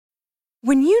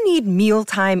When you need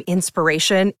mealtime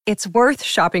inspiration, it's worth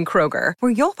shopping Kroger,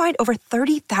 where you'll find over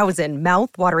 30,000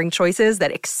 mouth-watering choices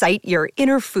that excite your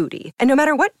inner foodie. And no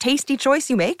matter what tasty choice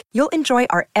you make, you'll enjoy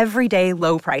our everyday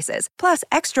low prices, plus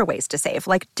extra ways to save,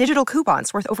 like digital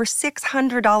coupons worth over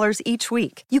 $600 each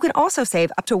week. You can also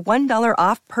save up to $1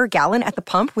 off per gallon at the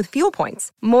pump with fuel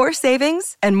points. More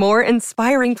savings and more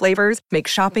inspiring flavors make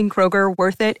shopping Kroger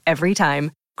worth it every time.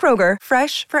 Kroger,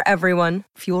 fresh for everyone.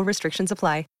 Fuel restrictions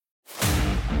apply.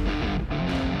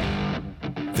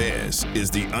 This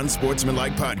is the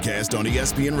Unsportsmanlike Podcast on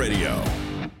ESPN Radio.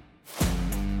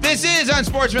 This is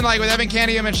Unsportsmanlike with Evan,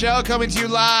 Candy, and Michelle, coming to you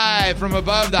live from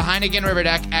above the Heineken River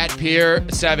Deck at Pier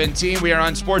 17. We are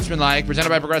Unsportsmanlike, presented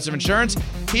by Progressive Insurance,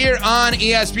 here on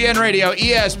ESPN Radio,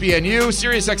 ESPNU,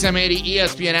 SiriusXM 80,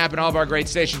 ESPN app, and all of our great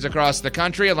stations across the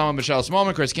country, along with Michelle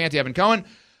Smallman, Chris Canty, Evan Cohen.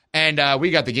 And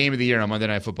we got the game of the year on Monday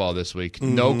Night Football this week.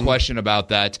 No question about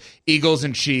that. Eagles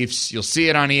and Chiefs. You'll see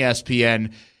it on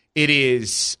ESPN. It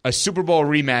is a Super Bowl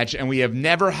rematch, and we have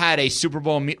never had a Super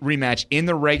Bowl rematch in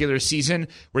the regular season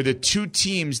where the two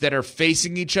teams that are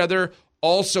facing each other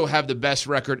also have the best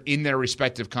record in their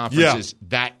respective conferences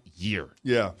that year.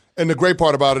 Yeah. And the great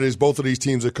part about it is both of these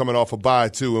teams are coming off a bye,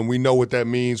 too, and we know what that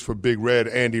means for Big Red,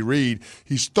 Andy Reid.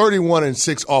 He's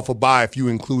 31-6 off a bye if you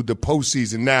include the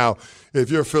postseason. Now, if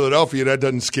you're Philadelphia, that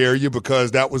doesn't scare you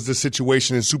because that was the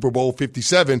situation in Super Bowl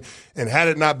 57, and had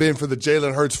it not been for the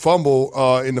Jalen Hurts fumble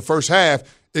in the first half,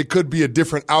 it could be a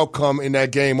different outcome in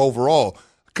that game overall.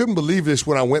 Couldn't believe this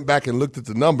when I went back and looked at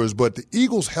the numbers, but the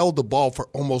Eagles held the ball for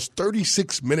almost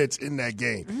 36 minutes in that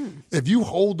game. If you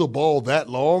hold the ball that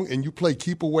long and you play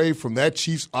keep away from that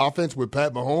Chiefs offense with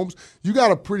Pat Mahomes, you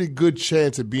got a pretty good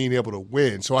chance of being able to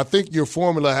win. So I think your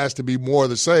formula has to be more of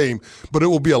the same, but it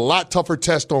will be a lot tougher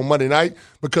test on Monday night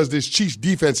because this Chiefs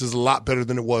defense is a lot better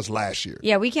than it was last year.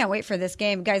 Yeah, we can't wait for this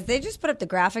game. Guys, they just put up the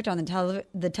graphic on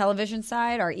the television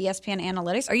side, our ESPN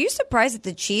analytics. Are you surprised that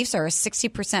the Chiefs are a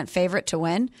 60% favorite to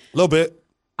win? A little bit.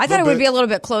 I thought it would be a little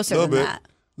bit closer than that.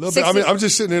 A little bit. I mean, I'm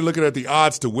just sitting there looking at the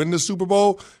odds to win the Super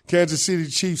Bowl. Kansas City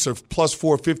Chiefs are plus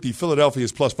 450. Philadelphia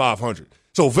is plus 500.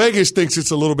 So Vegas thinks it's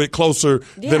a little bit closer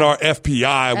than our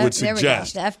FPI would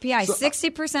suggest. There we go. The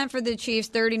FPI, 60% for the Chiefs,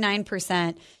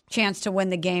 39% chance to win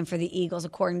the game for the Eagles,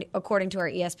 according to our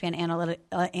ESPN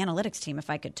analytics team, if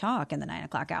I could talk in the 9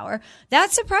 o'clock hour.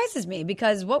 That surprises me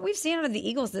because what we've seen out of the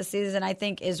Eagles this season, I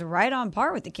think, is right on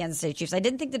par with the Kansas City Chiefs. I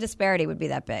didn't think the disparity would be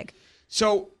that big.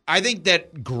 So I think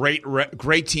that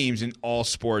great teams in all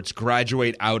sports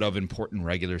graduate out of important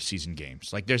regular season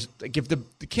games. Like if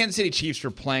the Kansas City Chiefs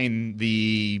were playing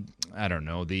the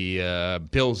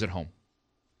Bills at home,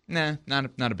 not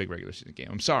a big regular season game.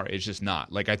 I'm sorry, it's just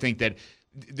not. Like I think that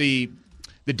the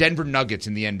Denver Nuggets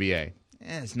in the NBA,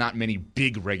 it's not many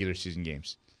big regular season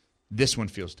games. This one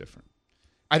feels different.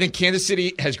 I think Kansas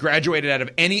City has graduated out of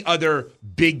any other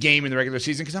big game in the regular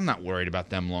season because I'm not worried about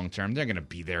them long term. They're going to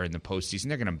be there in the postseason.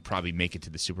 They're going to probably make it to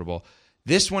the Super Bowl.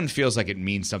 This one feels like it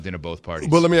means something to both parties.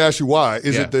 But let me ask you why.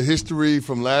 Is it the history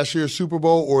from last year's Super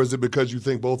Bowl, or is it because you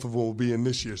think both of them will be in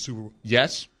this year's Super Bowl?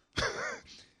 Yes.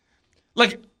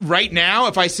 Like right now,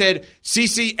 if I said,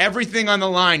 CC, everything on the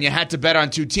line, you had to bet on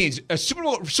two teams. Super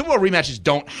Bowl rematches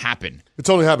don't happen. It's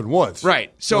only happened once.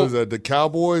 Right. So what is that, the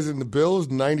Cowboys and the Bills,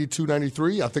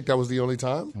 92-93? I think that was the only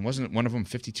time. And wasn't one of them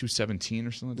 52-17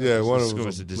 or something like that? Yeah, one of them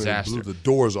was a disaster. Blew the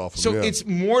doors off them. So it's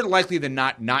more likely than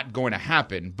not going to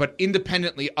happen. But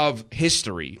independently of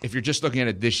history, if you're just looking at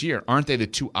it this year, aren't they the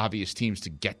two obvious teams to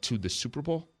get to the Super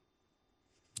Bowl?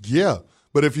 Yeah.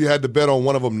 But if you had to bet on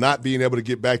one of them not being able to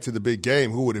get back to the big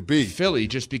game, who would it be? Philly,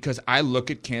 just because I look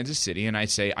at Kansas City and I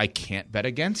say I can't bet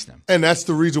against them. And that's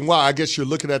the reason why. I guess you're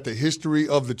looking at the history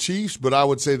of the Chiefs, but I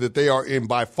would say that they are in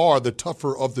by far the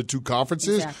tougher of the two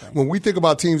conferences. Exactly. When we think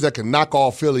about teams that can knock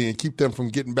off Philly and keep them from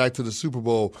getting back to the Super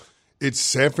Bowl, it's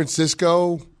San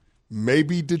Francisco,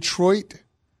 maybe Detroit.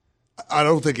 I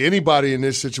don't think anybody in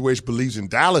this situation believes in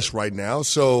Dallas right now.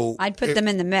 So I'd put them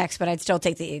in the mix, but I'd still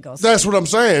take the Eagles. That's what I'm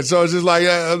saying. So it's just like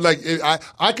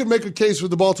I could make a case for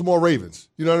the Baltimore Ravens.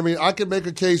 You know what I mean? I could make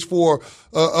a case for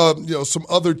some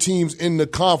other teams in the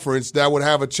conference that would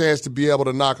have a chance to be able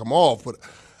to knock them off. But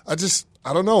I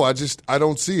don't know. I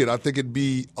don't see it. I think it'd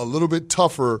be a little bit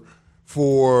tougher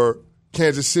for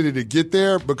Kansas City to get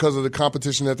there because of the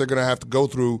competition that they're going to have to go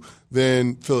through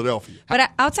than Philadelphia.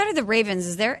 But outside of the Ravens,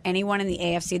 is there anyone in the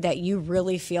AFC that you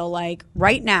really feel like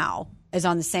right now is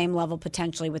on the same level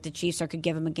potentially with the Chiefs or could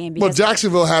give them a game. Well,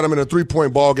 Jacksonville had them in a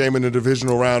 3-point ball game in the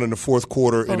divisional round in the fourth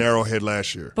quarter in Arrowhead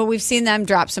last year. But we've seen them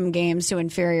drop some games to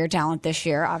inferior talent this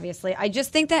year, obviously. I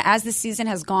just think that as the season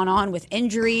has gone on with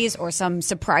injuries or some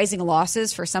surprising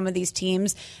losses for some of these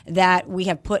teams that we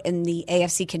have put in the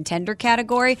AFC contender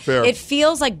category, it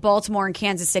feels like Baltimore and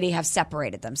Kansas City have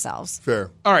separated themselves.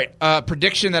 Fair. All right.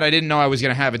 Prediction that I didn't know I was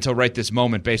going to have until right this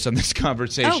moment based on this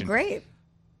conversation. Oh, great.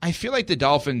 I feel like the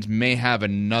Dolphins may have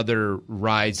another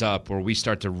rise up where we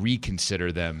start to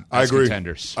reconsider them as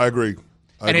contenders. I agree.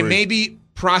 It may be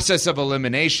process of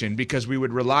elimination because we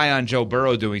would rely on Joe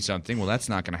Burrow doing something. Well, that's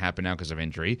not going to happen now because of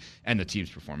injury and the team's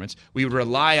performance. We would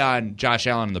rely on Josh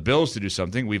Allen and the Bills to do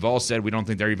something. We've all said we don't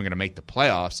think they're even going to make the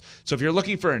playoffs. So if you're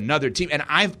looking for another team, and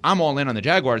I'm all in on the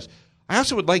Jaguars, I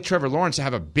also would like Trevor Lawrence to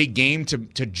have a big game to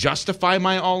justify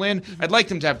my all-in. I'd like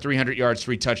them to have 300 yards,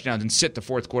 3 touchdowns, and sit the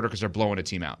fourth quarter because they're blowing a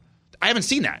team out. I haven't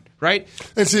seen that, right?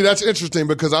 And see, that's interesting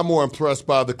because I'm more impressed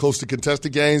by the closely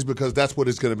contested games because that's what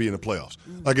it's going to be in the playoffs.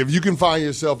 Like, if you can find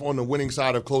yourself on the winning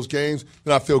side of close games,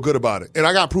 then I feel good about it. And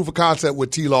I got proof of concept with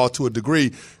T-Law to a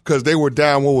degree because they were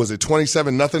down,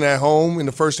 27-0 at home in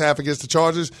the first half against the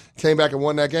Chargers, came back and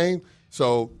won that game.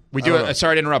 So we do.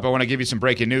 Sorry to interrupt. I want to give you some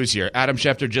breaking news here. Adam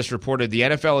Schefter just reported the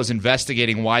NFL is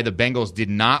investigating why the Bengals did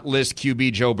not list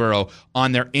QB Joe Burrow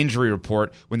on their injury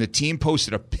report when the team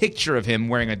posted a picture of him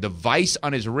wearing a device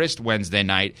on his wrist Wednesday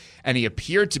night, and he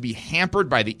appeared to be hampered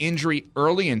by the injury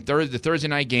early in the Thursday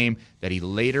night game that he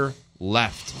later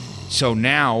left. So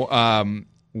now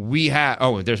we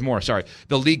have there's more. Sorry.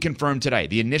 The league confirmed today.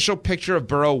 The initial picture of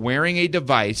Burrow wearing a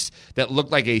device that looked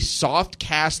like a soft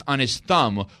cast on his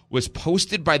thumb was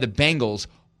posted by the Bengals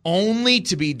only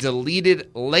to be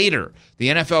deleted later. The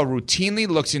NFL routinely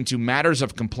looks into matters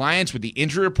of compliance with the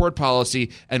injury report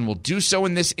policy and will do so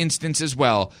in this instance as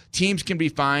well. Teams can be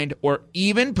fined or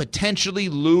even potentially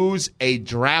lose a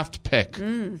draft pick.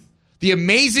 The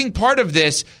amazing part of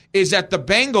this is that the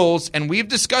Bengals, and we've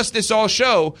discussed this all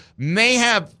show, may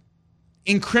have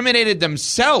incriminated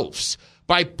themselves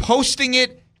by posting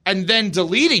it and then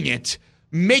deleting it,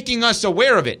 making us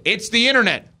aware of it. It's the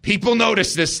internet. People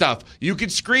notice this stuff. You can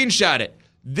screenshot it.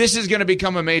 This is going to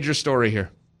become a major story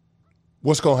here.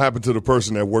 What's going to happen to the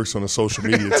person that works on the social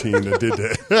media team that did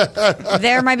that?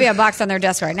 There might be a box on their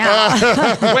desk right now.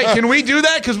 Wait, can we do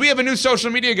that? Because we have a new social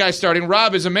media guy starting.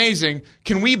 Rob is amazing.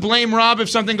 Can we blame Rob if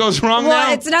something goes wrong now?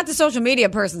 Well, it's not the social media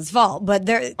person's fault, but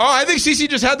they're... Oh, I think CC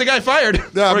just had the guy fired.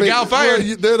 Gal fired.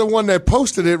 Well, they're the one that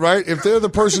posted it, right? If they're the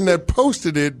person that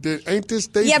posted it, ain't this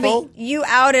their fault? But you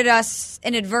outed us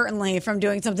inadvertently from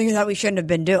doing something that we shouldn't have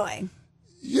been doing.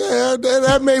 Yeah,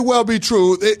 that may well be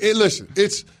true. Listen,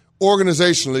 it's...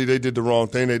 Organizationally, they did the wrong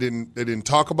thing. They didn't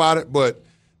talk about it, but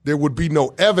there would be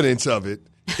no evidence of it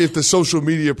if the social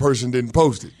media person didn't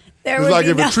post it. It's like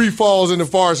if a tree falls in the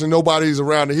forest and nobody's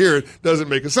around to hear it, doesn't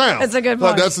make a sound. That's a good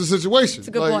point. But that's the situation. That's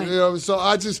a good point. So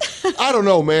I don't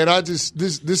know, man. This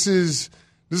is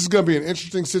going to be an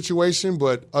interesting situation.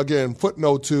 But again,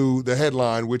 footnote to the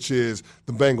headline, which is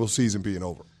the Bengals season being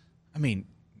over. I mean,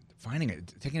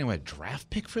 taking away a draft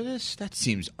pick for this? That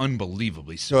seems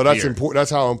unbelievably severe. No, that's important. That's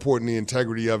how important the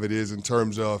integrity of it is in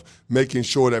terms of making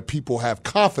sure that people have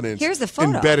confidence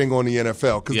in betting on the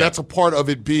NFL, because that's a part of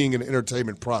it being an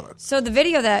entertainment product. So the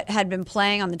video that had been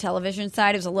playing on the television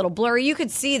side, it was a little blurry. You could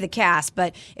see the cast,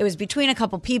 but it was between a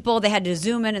couple people. They had to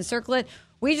zoom in and circle it.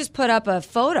 We just put up a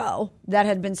photo that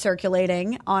had been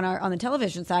circulating on the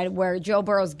television side where Joe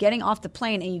Burrow's getting off the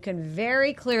plane, and you can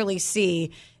very clearly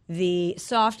see the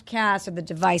soft cast or the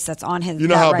device that's on his. You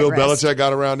know how Bill wrist. Belichick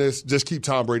got around this? Just keep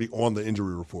Tom Brady on the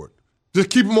injury report. Just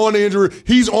keep him on the injury.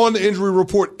 He's on the injury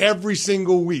report every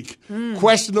single week.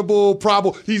 Questionable,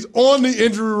 probable. He's on the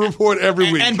injury report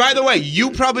every week. And by the way,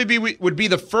 you probably would be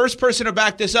the first person to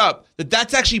back this up,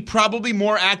 that's actually probably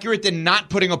more accurate than not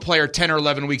putting a player 10 or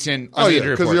 11 weeks in on the injury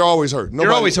report. Because you're always hurt.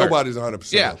 You're always hurt. Nobody's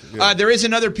 100%. Yeah. There is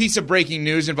another piece of breaking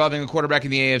news involving a quarterback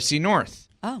in the AFC North.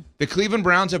 Oh. The Cleveland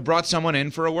Browns have brought someone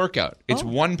in for a workout. It's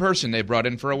one person they brought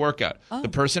in for a workout. The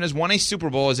person has won a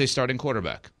Super Bowl as a starting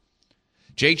quarterback.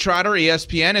 Jake Trotter,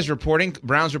 ESPN, is reporting,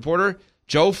 Browns reporter,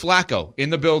 Joe Flacco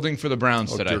in the building for the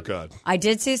Browns today. Dear God. I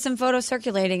did see some photos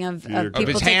circulating of people. Of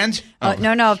his hand?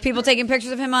 No, of people taking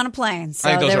pictures of him on a plane. So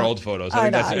I think those are old photos. Joe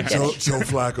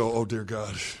Flacco, oh dear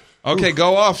God. Okay,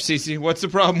 go off, Cece. What's the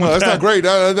problem with that? That's not great.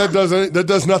 That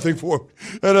does nothing for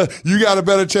me. You got a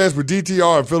better chance with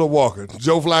DTR and Phillip Walker.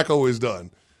 Joe Flacco is done.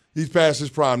 He's past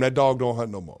his prime. That dog don't hunt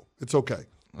no more. It's okay.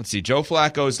 Let's see. Joe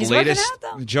Flacco's He's latest. working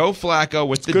out, though. Joe Flacco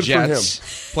with the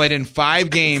Jets played in 5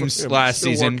 games last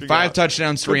season. 5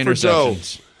 touchdowns, 3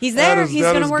 interceptions. He's there. He's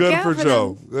going to work out for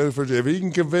Joe. them. Good for Joe. If he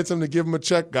can convince him to give him a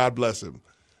check, God bless him.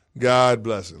 God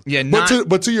bless him. Yeah,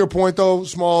 but to your point, though,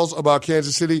 Smalls, about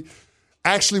Kansas City,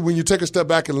 actually, when you take a step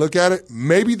back and look at it,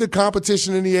 maybe the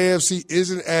competition in the AFC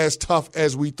isn't as tough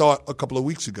as we thought a couple of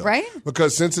weeks ago. Right.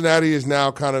 Because Cincinnati is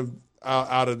now kind of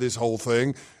out of this whole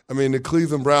thing. I mean, the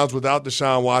Cleveland Browns without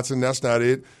Deshaun Watson, that's not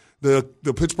it. The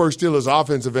Pittsburgh Steelers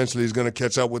offense eventually is going to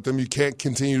catch up with them. You can't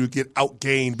continue to get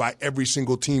outgained by every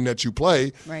single team that you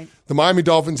play. Right. The Miami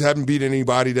Dolphins haven't beat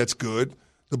anybody that's good.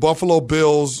 The Buffalo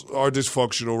Bills are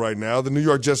dysfunctional right now. The New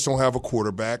York Jets don't have a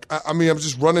quarterback. I mean, I'm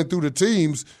just running through the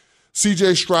teams.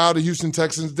 C.J. Stroud, the Houston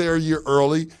Texans, they're a year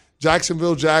early.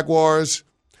 Jacksonville Jaguars.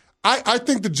 I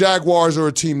think the Jaguars are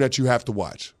a team that you have to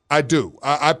watch. I do.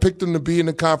 I picked them to be in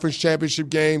the conference championship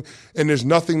game, and there's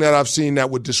nothing that I've seen that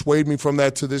would dissuade me from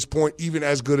that to this point, even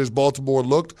as good as Baltimore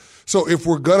looked. So if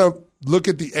we're going to look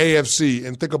at the AFC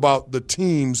and think about the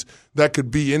teams that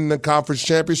could be in the conference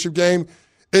championship game,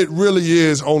 it really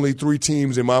is only 3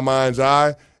 teams in my mind's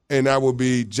eye, and that would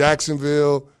be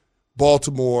Jacksonville,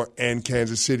 Baltimore, and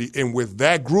Kansas City. And with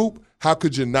that group, how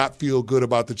could you not feel good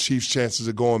about the Chiefs' chances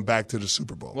of going back to the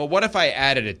Super Bowl? Well, what if I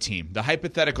added a team, the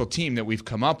hypothetical team that we've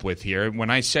come up with here? When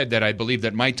I said that I believe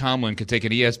that Mike Tomlin could take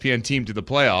an ESPN team to the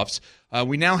playoffs,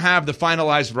 we now have the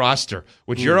finalized roster,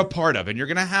 which you're a part of, and you're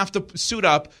going to have to suit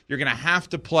up. You're going to have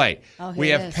to play. We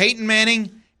have Peyton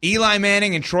Manning, Eli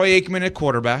Manning, and Troy Aikman at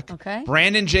quarterback. Okay.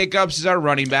 Brandon Jacobs is our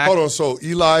running back. Hold on, so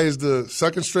Eli is the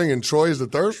second string and Troy is the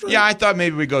third string? Yeah, I thought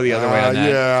maybe we'd go the other way on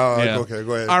that. Okay,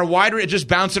 go ahead. Our just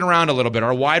bouncing around a little bit.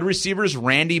 Our wide receivers,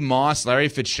 Randy Moss, Larry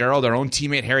Fitzgerald, our own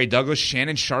teammate Harry Douglas,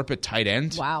 Shannon Sharp at tight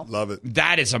end. Wow. Love it.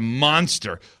 That is a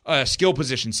monster skill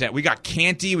position set. We got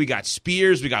Canty, we got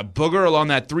Spears, we got Booger along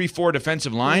that 3-4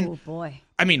 defensive line. Oh, boy.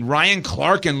 I mean, Ryan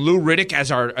Clark and Lou Riddick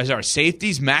as our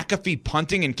safeties, McAfee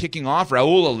punting and kicking off,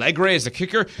 Raul Alegre as the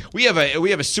kicker. We have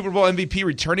a Super Bowl MVP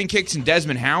returning kicks in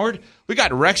Desmond Howard. We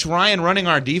got Rex Ryan running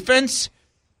our defense.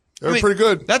 They're pretty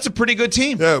good. That's a pretty good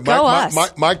team. Yeah,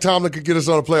 Mike Tomlin could get us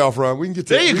on a playoff run. We can get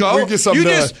there. You go. We can get something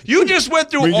done. You just went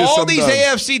through all these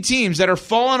AFC teams that are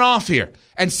falling off here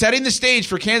and setting the stage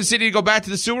for Kansas City to go back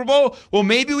to the Super Bowl. Well,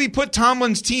 maybe we put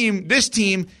Tomlin's team, this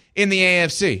team, in the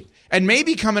AFC. And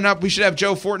maybe coming up, we should have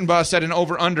Joe Fortenbaugh set an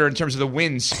over-under in terms of the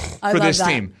wins for this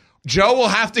team. Joe will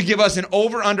have to give us an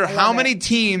over-under how many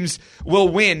teams will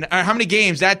win, or how many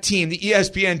games that team, the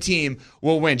ESPN team,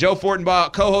 will win. Joe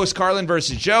Fortenbaugh, co-host Carlin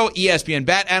versus Joe, ESPN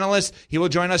bet analyst. He will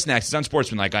join us next. It's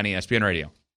Unsportsmanlike on ESPN Radio.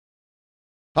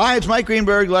 Hi, it's Mike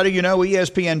Greenberg letting you know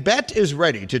ESPN Bet is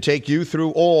ready to take you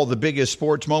through all the biggest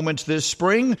sports moments this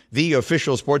spring. The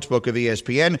official sportsbook of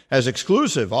ESPN has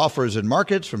exclusive offers and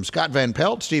markets from Scott Van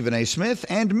Pelt, Stephen A. Smith,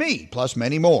 and me, plus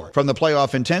many more. From the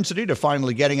playoff intensity to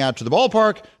finally getting out to the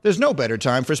ballpark, there's no better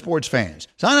time for sports fans.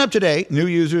 Sign up today. New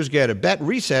users get a bet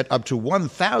reset up to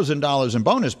 $1,000 in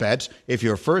bonus bets if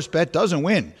your first bet doesn't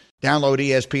win. Download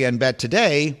ESPN Bet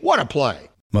today. What a play.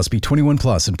 Must be 21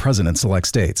 plus and present in select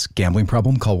states. Gambling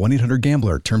problem? Call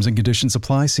 1-800-GAMBLER. Terms and conditions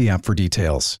apply. See app for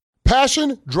details.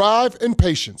 Passion, drive, and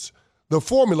patience. The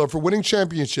formula for winning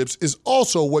championships is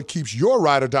also what keeps your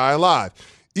ride or die alive.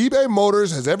 eBay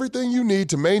Motors has everything you need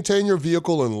to maintain your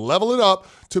vehicle and level it up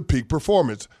to peak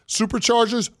performance.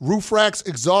 Superchargers, roof racks,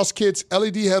 exhaust kits,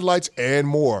 LED headlights, and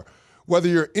more. Whether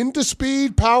you're into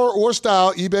speed, power, or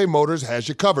style, eBay Motors has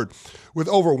you covered. With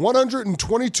over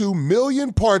 122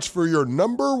 million parts for your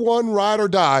number one ride or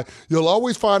die, you'll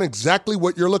always find exactly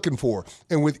what you're looking for.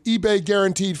 And with eBay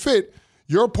Guaranteed Fit,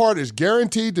 your part is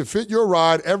guaranteed to fit your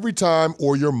ride every time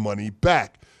or your money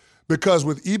back. Because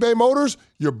with eBay Motors,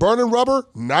 you're burning rubber,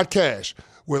 not cash.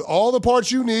 With all the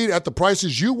parts you need at the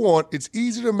prices you want, it's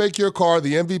easy to make your car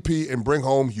the MVP and bring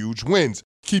home huge wins.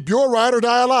 Keep your ride or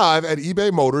die alive at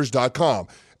ebaymotors.com.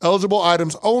 Eligible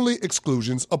items only.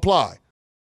 Exclusions apply.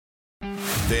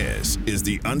 This is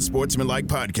the Unsportsmanlike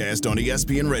Podcast on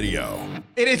ESPN Radio.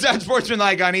 It is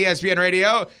Unsportsmanlike on ESPN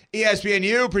Radio.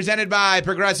 ESPNU, presented by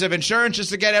Progressive Insurance,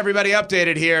 just to get everybody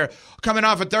updated here. Coming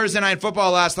off of Thursday Night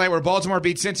Football last night where Baltimore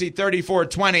beat Cincy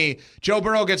 34-20. Joe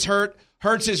Burrow gets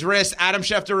hurts his wrist. Adam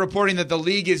Schefter reporting that the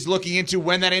league is looking into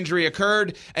when that injury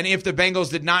occurred and if the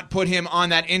Bengals did not put him on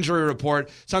that injury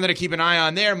report. Something to keep an eye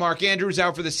on there. Mark Andrews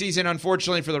out for the season,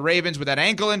 unfortunately, for the Ravens with that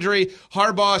ankle injury.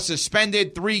 Harbaugh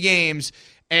suspended 3 games,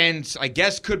 and I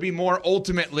guess could be more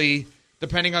ultimately,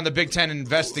 depending on the Big Ten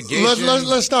investigation.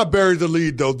 Let's not bury the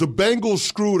lead, though. The Bengals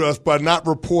screwed us by not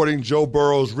reporting Joe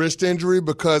Burrow's wrist injury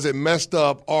because it messed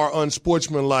up our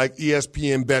unsportsmanlike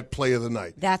ESPN bet play of the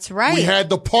night. That's right. We had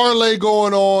the parlay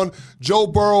going on. Joe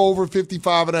Burrow over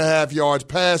 55.5 yards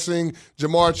passing,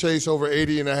 Jamar Chase over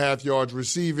 80.5 yards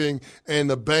receiving, and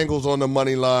the Bengals on the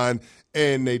money line.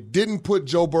 and they didn't put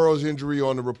Joe Burrow's injury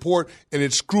on the report, and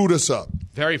it screwed us up.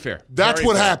 Very fair. That's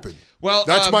what happened. Well,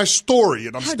 that's my story,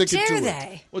 and I'm how sticking dare to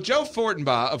they? it. Well, Joe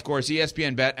Fortenbaugh, of course,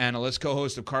 ESPN Bet analyst,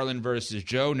 co-host of Carlin versus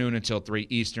Joe, noon until 3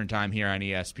 Eastern time here on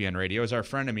ESPN Radio, is our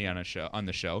friend of me on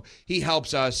the show. He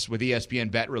helps us with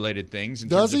ESPN Bet related things in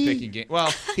terms of picking games.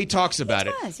 Well, he talks about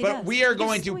it. But we are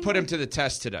going to put him to the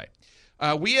test today.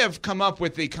 We have come up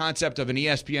with the concept of an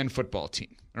ESPN football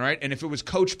team. All right, and if it was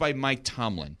coached by Mike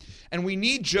Tomlin. And we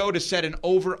need Joe to set an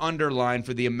over-under line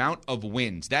for the amount of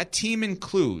wins. That team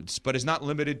includes, but is not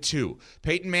limited to,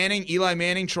 Peyton Manning, Eli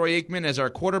Manning, Troy Aikman as our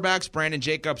quarterbacks, Brandon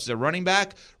Jacobs as a running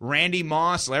back, Randy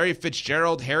Moss, Larry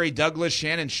Fitzgerald, Harry Douglas,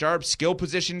 Shannon Sharp, skill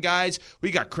position guys. We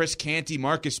got Chris Canty,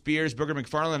 Marcus Spears, Booger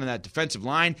McFarland on that defensive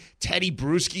line, Teddy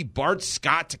Bruschi, Bart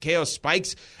Scott, Takeo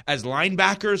Spikes as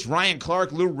linebackers, Ryan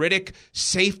Clark, Lou Riddick,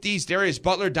 safeties, Darius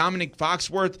Butler, Dominic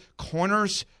Foxworth,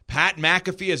 corners, Pat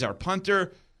McAfee as our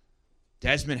punter,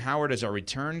 Desmond Howard as our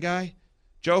return guy.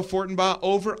 Joe Fortenbaugh,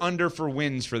 over-under for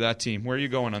wins for that team. Where are you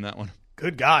going on that one?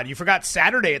 Good God. You forgot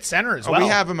Saturday at center as well. We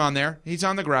have him on there. He's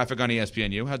on the graphic on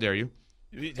ESPNU. How dare you?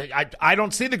 I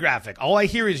don't see the graphic. All I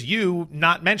hear is you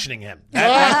not mentioning him.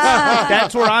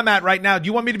 That's where I'm at right now. Do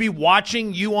you want me to be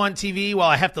watching you on TV while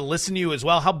I have to listen to you as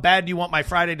well? How bad do you want my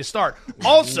Friday to start?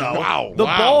 Also,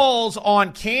 balls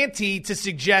on Canty to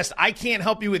suggest I can't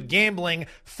help you with gambling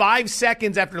 5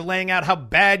 seconds after laying out how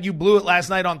bad you blew it last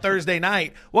night on Thursday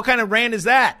night. What kind of rant is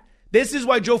that? This is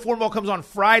why Joe Fortenbaugh comes on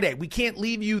Friday. We can't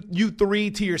leave you three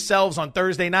to yourselves on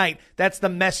Thursday night. That's the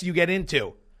mess you get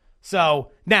into. So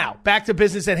now back to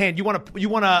business at hand. You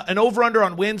want an over-under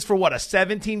on wins for what, a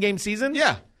 17-game season?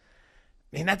 Yeah.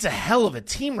 Man, that's a hell of a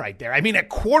team right there. I mean, at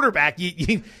quarterback,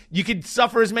 you could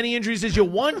suffer as many injuries as you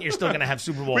want. You're still going to have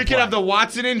Super Bowl. We could have the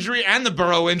Watson injury and the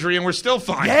Burrow injury, and we're still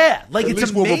fine. Yeah, like it's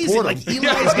amazing. Like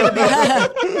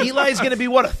Eli's going to be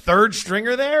what, a third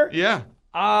stringer there? Yeah.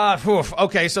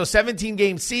 Okay, so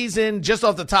 17-game season, just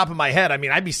off the top of my head, I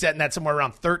mean, I'd be setting that somewhere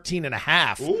around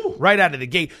 13.5 right out of the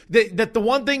gate. The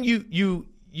one thing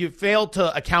you fail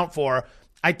to account for,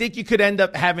 I think you could end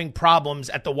up having problems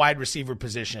at the wide receiver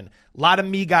position. A lot of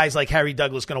me guys like Harry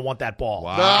Douglas going to want that ball.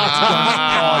 Wow. It's going to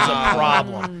cause a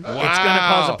problem. Wow. It's going to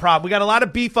cause a problem. We got a lot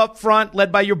of beef up front, led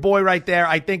by your boy right there.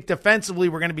 I think defensively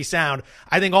we're going to be sound.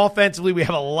 I think offensively we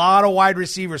have a lot of wide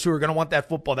receivers who are going to want that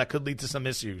football that could lead to some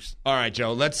issues. All right,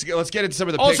 Joe, let's get into some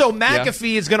of the Also, picks.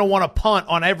 McAfee is going to want to punt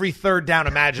on every third down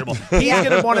imaginable. He's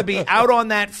going to want to be out on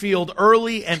that field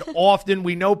early and often.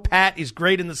 We know Pat is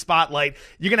great in the spotlight.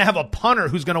 You're going to have a punter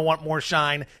who's going to want more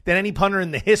shine than any punter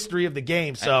in the history of the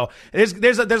game. So there's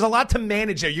a lot to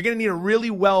manage there. You're going to need a really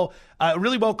well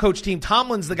coached team.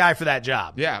 Tomlin's the guy for that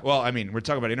job. Yeah, well, I mean, we're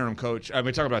talking about interim coach.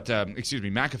 We're talking about,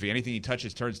 McAfee. Anything he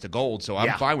touches turns to gold, so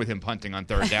I'm fine with him punting on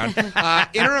third down.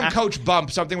 Interim coach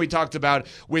bump, something we talked about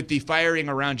with the firing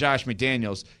around Josh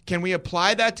McDaniels. Can we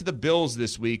apply that to the Bills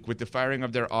this week with the firing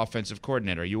of their offensive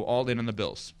coordinator? Are you all in on the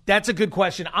Bills? That's a good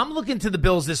question. I'm looking to the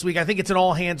Bills this week. I think it's an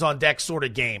all-hands-on-deck sort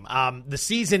of game. The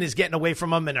season is getting away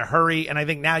from them in a hurry, and I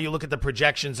think now you look at the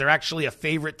projections, they're actually a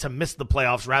favorite to miss the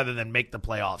playoffs rather than make the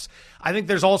playoffs. I think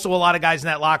there's also a lot of guys in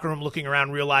that locker room looking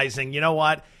around realizing, you know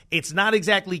what? It's not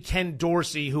exactly Ken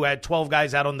Dorsey who had 12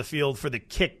 guys out on the field for the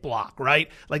kick block, right?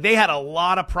 Like, they had a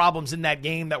lot of problems in that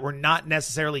game that were not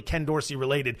necessarily Ken Dorsey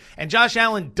related. And Josh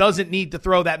Allen doesn't need to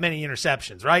throw that many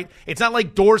interceptions, right? It's not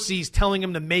like Dorsey's telling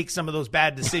him to make some of those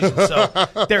bad decisions.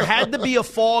 So there had to be a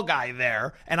fall guy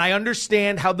there. And I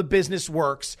understand how the business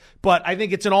works, but I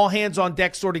think it's an all hands on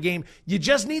deck sort of game. You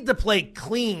just need to play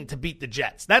clean to beat the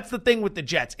Jets. That's the thing with the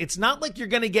Jets. It's not like you're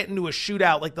going to get into a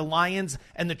shootout like the Lions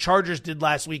and the Chargers did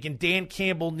last week, and Dan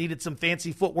Campbell needed some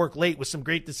fancy footwork late with some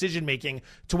great decision-making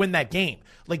to win that game.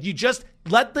 Like, you just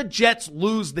let the Jets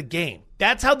lose the game.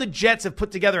 That's how the Jets have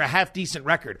put together a half-decent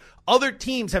record. Other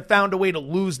teams have found a way to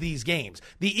lose these games.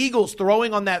 The Eagles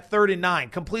throwing on that 3rd and 9,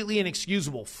 completely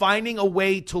inexcusable, finding a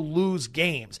way to lose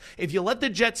games. If you let the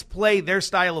Jets play their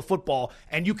style of football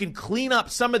and you can clean up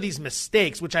some of these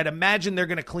mistakes, which I'd imagine they're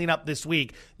going to clean up this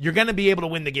week, you're going to be able to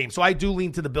win the game. So I do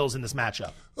lean to the Bills in this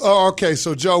matchup. Oh, okay,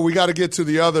 so Joe, we got to get to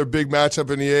the other big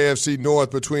matchup in the AFC North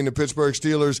between the Pittsburgh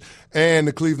Steelers and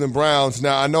the Cleveland Browns.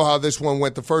 Now, I know how this one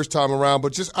went the first time around,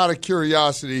 but just out of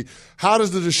curiosity, how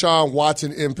does the Deshaun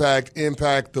Watson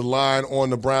impact the line on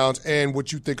the Browns and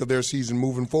what you think of their season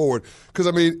moving forward? Because,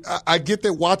 I mean, I get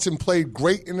that Watson played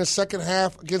great in the second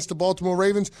half against the Baltimore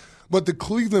Ravens, but the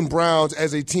Cleveland Browns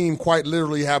as a team quite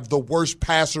literally have the worst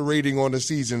passer rating on the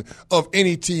season of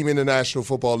any team in the National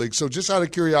Football League. So just out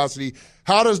of curiosity,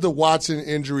 how does the Watson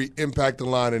injury impact the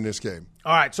line in this game?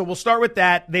 All right, so we'll start with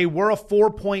that. They were a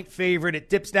 4-point favorite. It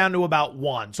dips down to about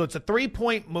 1. So it's a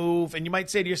 3-point move, and you might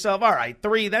say to yourself, all right,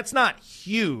 3, that's not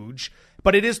huge,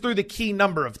 but it is through the key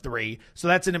number of 3, so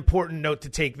that's an important note to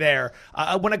take there.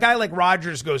 When a guy like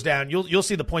Rodgers goes down, you'll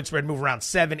see the point spread move around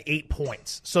 7-8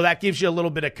 points, so that gives you a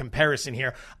little bit of comparison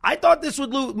here. I thought this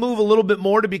would move a little bit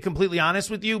more, to be completely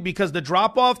honest with you, because the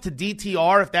drop-off to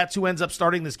DTR, if that's who ends up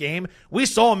starting this game, we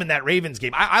saw him in that Ravens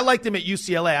game. I liked him at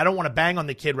UCLA. I don't want to bang on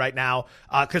the kid right now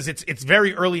because it's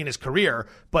very early in his career,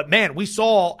 but man, we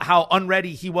saw how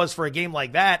unready he was for a game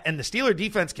like that, and the Steeler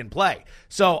defense can play.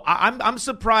 So I'm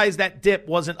surprised that dip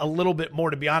wasn't a little bit more,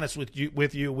 to be honest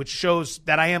with you, which shows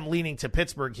that I am leaning to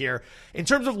Pittsburgh here. In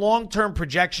terms of long-term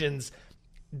projections,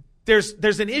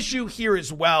 there's an issue here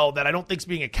as well that I don't think is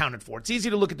being accounted for. It's easy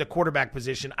to look at the quarterback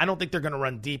position. I don't think they're going to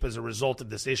run deep as a result of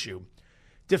this issue.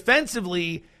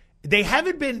 Defensively, they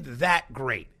haven't been that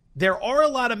great. There are a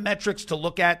lot of metrics to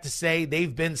look at to say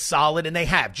they've been solid, and they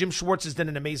have. Jim Schwartz has done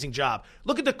an amazing job.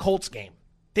 Look at the Colts game.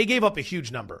 They gave up a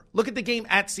huge number. Look at the game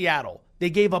at Seattle. They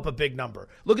gave up a big number.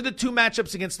 Look at the 2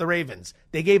 matchups against the Ravens.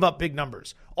 They gave up big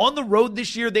numbers. On the road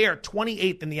this year, they are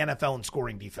 28th in the NFL in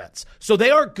scoring defense. So they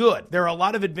are good. There are a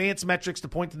lot of advanced metrics to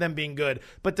point to them being good.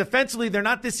 But defensively, they're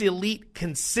not this elite,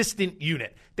 consistent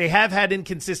unit. They have had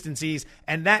inconsistencies,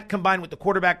 and that combined with the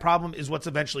quarterback problem is what's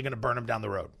eventually going to burn them down the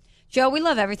road. Joe, we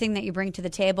love everything that you bring to the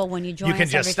table when you join us. You can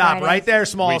just every stop Friday. right there,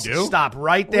 Smalls. Stop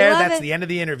right there. That's it. the end of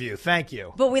the interview. Thank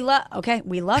you. But we love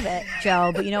it,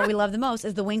 Joe. But you know what we love the most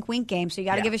is the wink wink game. So you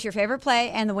got to give us your favorite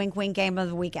play and the wink wink game of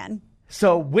the weekend.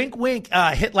 So wink wink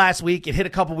hit last week. It hit a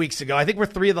couple weeks ago. I think we're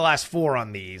 3 of the last 4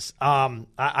 on these.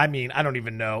 I mean, I don't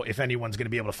even know if anyone's going to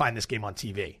be able to find this game on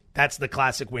TV. That's the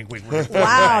classic wink wink.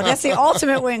 Wow, that's the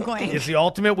ultimate wink wink. It's the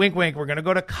ultimate wink wink. We're going to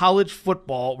go to college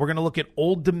football. We're going to look at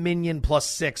Old Dominion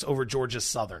 +6 over Georgia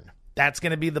Southern. That's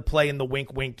going to be the play in the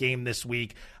wink wink game this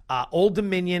week. Old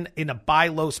Dominion in a buy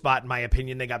low spot, in my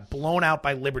opinion. They got blown out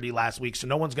by Liberty last week, so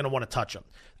no one's going to want to touch them.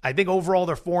 I think overall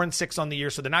they're 4-6 on the year,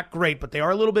 so they're not great, but they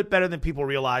are a little bit better than people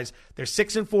realize. They're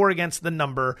 6-4 against the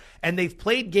number, and they've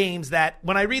played games that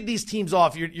when I read these teams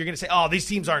off, you're going to say, oh, these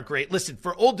teams aren't great. Listen,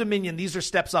 for Old Dominion, these are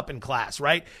steps up in class,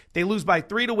 right? They lose by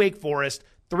 3 to Wake Forest,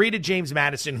 3 to James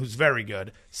Madison, who's very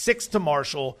good, 6 to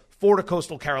Marshall, 4 to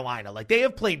Coastal Carolina. Like, they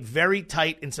have played very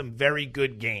tight in some very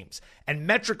good games. And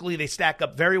metrically, they stack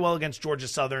up very well against Georgia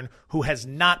Southern, who has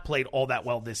not played all that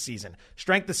well this season.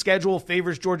 Strength of schedule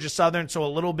favors Georgia Southern, so a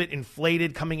little bit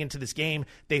inflated coming into this game.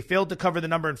 They failed to cover the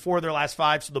number in 4 of their last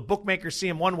 5, so the bookmakers see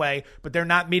them one way, but they're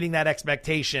not meeting that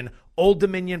expectation. Old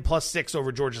Dominion +6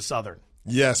 over Georgia Southern.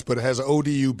 Yes, but has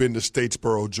ODU been to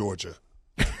Statesboro, Georgia?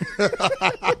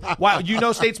 Wow, you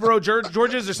know Statesboro,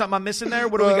 Georgia? Is there something I'm missing there?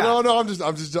 What do we got? No, I'm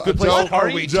just. Good place. What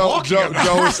are we talking about?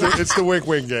 Joe, it's the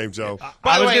wink-wink game, Joe.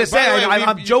 I was going to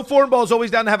say, Joe Fortenball is always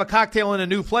down to have a cocktail in a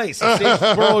new place.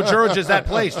 Statesboro, Georgia is that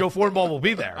place. Joe Fortenball will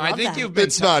be there. I think you've been.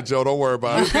 It's not, Joe. Don't worry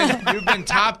about it. You've been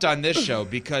topped on this show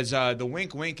because the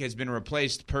wink-wink has been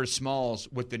replaced per Smalls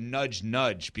with the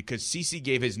nudge-nudge because CeCe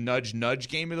gave his nudge-nudge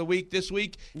game of the week this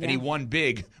week, and he won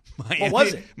big. What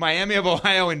was it? Miami of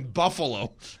Ohio and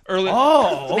Buffalo. Early.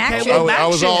 Oh, okay. Well, I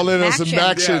was all in on some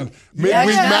Maction.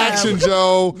 Midweek Maction,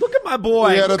 Joe. Look at my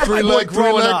boy. We had a three-leg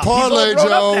parlay,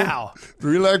 Joe.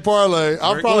 3-leg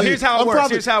parlay. Here's how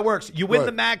it works. You win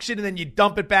the Maction, and then you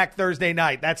dump it back Thursday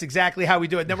night. That's exactly how we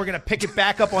do it. Then we're going to pick it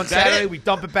back up on Saturday. We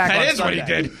dump it back on Sunday. That is what he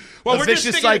did. Well, we're vicious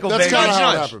just cycle, that's baby.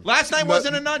 Nudge. Last night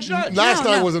wasn't a nudge-nudge. Last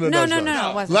night wasn't a nudge-nudge.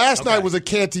 No, it wasn't. Last night was a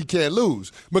can't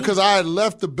lose because I had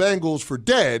left the Bengals for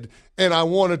dead, and I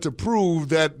wanted to prove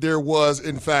that there was,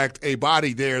 in fact, a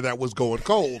body there that was going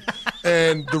cold.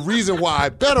 And the reason why I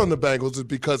bet on the Bengals is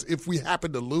because if we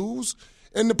happen to lose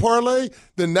in the parlay,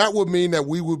 then that would mean that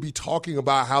we would be talking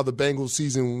about how the Bengals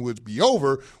season would be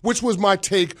over, which was my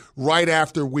take right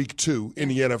after week 2 in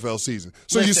the NFL season.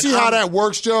 So you see how that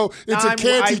works, Joe? It's a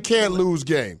can't lose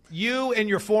game. You and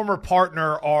your former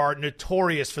partner are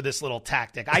notorious for this little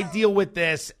tactic. I deal with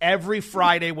this every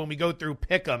Friday when we go through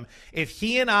Pick'em. If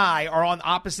he and I are on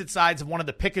opposite sides of one of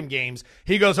the Pick'em games,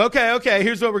 he goes, okay,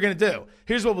 here's what we're going to do.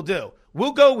 Here's what we'll do.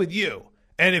 We'll go with you.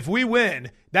 And if we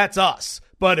win, that's us.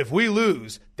 But if we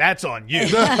lose, that's on you.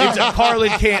 It's a Carlin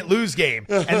can't lose game.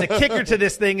 And the kicker to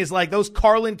this thing is like those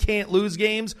Carlin can't lose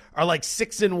games are like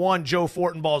 6-1 Joe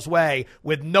Fortenball's way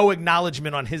with no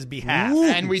acknowledgement on his behalf. Ooh.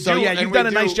 And you've done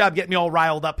a nice job getting me all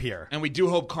riled up here. And we do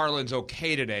hope Carlin's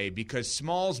okay today because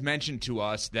Smalls mentioned to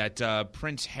us that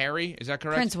Prince Harry, is that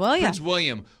correct? Prince William. Prince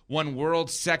William won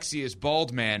World's Sexiest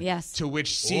Bald Man. Yes. To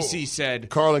which CeCe said,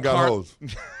 Carlin got hosed.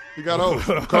 He got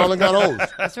hosed. Carlin got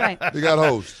hosed. That's right. He got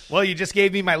hosed. host. Well, you just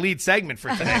gave me my lead segment for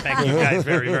today. Thank you guys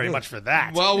very, very much for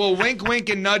that. Well, we'll wink, wink,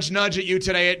 and nudge, nudge at you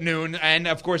today at noon. And,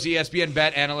 of course, ESPN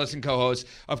Bet analyst and co-host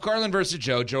of Carlin versus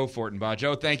Joe Fortenbaugh.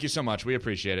 Joe, thank you so much. We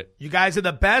appreciate it. You guys are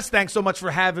the best. Thanks so much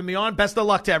for having me on. Best of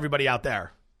luck to everybody out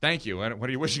there. Thank you. And what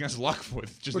are you wishing us luck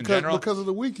with? Just in Because general? because of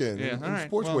the weekend. Yeah, and all right.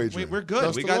 sports Well, wagering. we're good.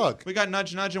 Best We of got luck.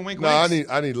 nudge, nudge, and wink, No,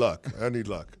 winks. I need luck. I need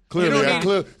luck. don't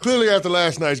need- Clearly after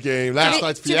last night's game, last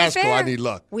night's To be fiasco, fair, I need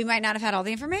luck. We might not have had all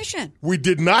the information. We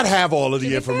did not have all of To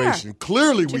the be information. fair.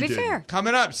 Clearly To we be did. fair.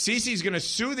 Coming up, Cece's going to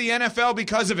sue the NFL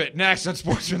because of it. Next on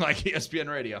Sportsmanlike ESPN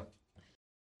Radio.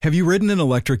 Have you ridden an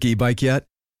electric e-bike yet?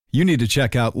 You need to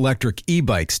check out Electric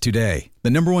E-Bikes today,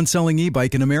 the #1 selling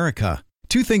e-bike in America.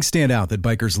 Two things stand out that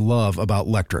bikers love about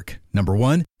Electric. Number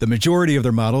one, the majority of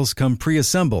their models come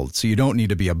pre-assembled, so you don't need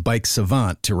to be a bike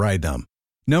savant to ride them.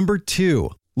 Number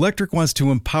two, Electric wants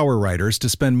to empower riders to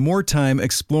spend more time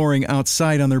exploring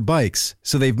outside on their bikes,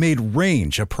 so they've made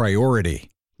range a priority.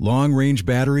 Long-range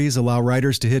batteries allow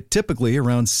riders to hit typically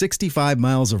around 65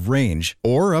 miles of range,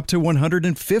 or up to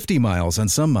 150 miles on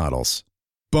some models.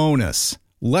 Bonus,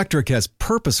 Electric has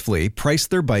purposefully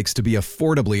priced their bikes to be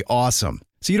affordably awesome,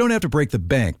 so you don't have to break the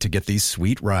bank to get these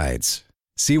sweet rides.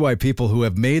 See why people who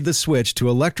have made the switch to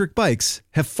electric bikes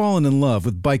have fallen in love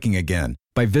with biking again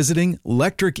by visiting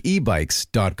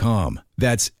electricebikes.com.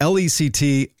 That's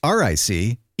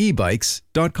LECTRIC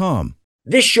ebikes.com.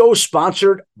 This show is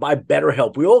sponsored by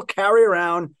BetterHelp. We all carry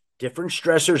around different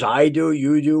stressors. I do,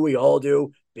 you do, we all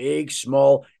do, big,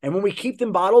 small. And when we keep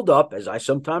them bottled up, as I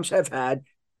sometimes have had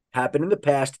happen in the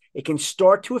past, it can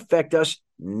start to affect us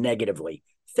negatively.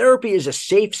 Therapy is a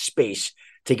safe space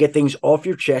to get things off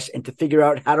your chest and to figure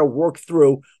out how to work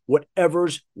through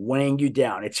whatever's weighing you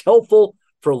down. It's helpful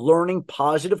for learning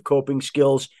positive coping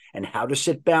skills and how to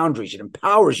set boundaries. It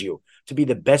empowers you to be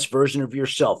the best version of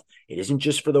yourself. It isn't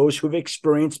just for those who have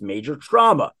experienced major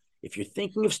trauma. If you're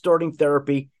thinking of starting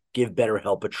therapy, give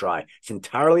BetterHelp a try. It's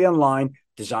entirely online,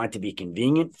 designed to be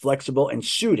convenient, flexible, and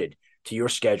suited to your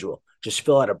schedule. Just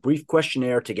fill out a brief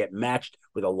questionnaire to get matched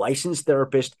with a licensed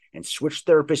therapist and switch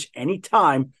therapists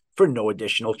anytime for no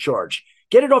additional charge.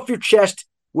 Get it off your chest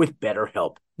with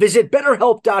BetterHelp. Visit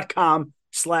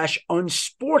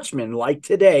BetterHelp.com/unsportsmanlike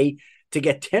today to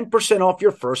get 10% off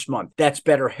your first month. That's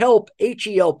BetterHelp,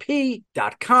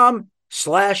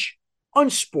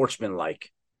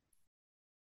 HELP.com/unsportsmanlike.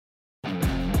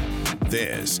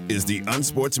 This is the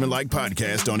Unsportsmanlike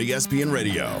podcast on ESPN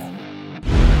Radio.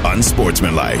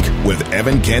 Unsportsmanlike with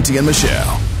Evan Canty and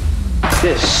Michelle.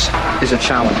 This is a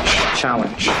challenge.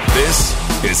 This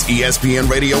is ESPN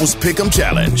Radio's Pick'em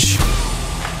Challenge.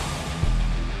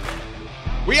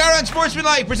 We are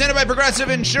Unsportsmanlike, presented by Progressive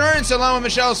Insurance, along with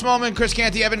Michelle Smallman, Chris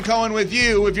Canty, Evan Cohen with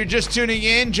you. If you're just tuning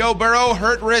in, Joe Burrow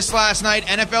hurt wrist last night.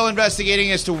 NFL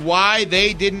investigating as to why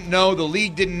they didn't know, the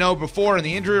league didn't know before. In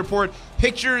the injury report,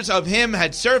 pictures of him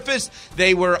had surfaced.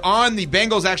 They were on the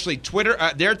Bengals'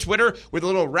 their Twitter with a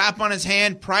little wrap on his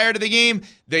hand prior to the game.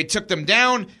 They took them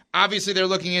down. Obviously, they're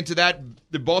looking into that.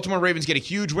 The Baltimore Ravens get a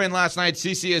huge win last night.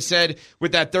 CC has said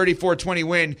with that 34-20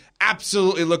 win,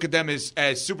 absolutely look at them as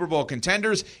Super Bowl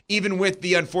contenders, even with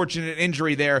the unfortunate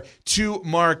injury there to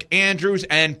Mark Andrews.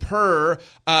 And per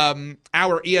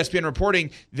our ESPN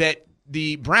reporting, that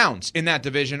the Browns in that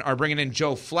division are bringing in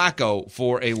Joe Flacco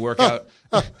for a workout.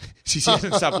 She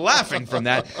doesn't stop laughing from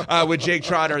that with Jake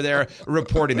Trotter there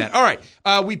reporting that. All right,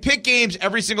 we pick games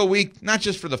every single week, not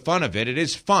just for the fun of it. It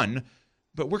is fun.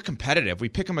 But we're competitive. We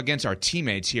pick them against our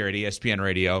teammates here at ESPN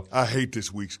Radio. I hate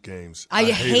this week's games. I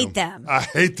hate them. I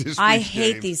hate this week's I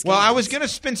hate games. these games. Well, I was going to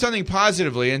spin something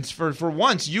positively, and for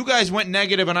once, you guys went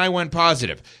negative and I went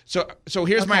positive. So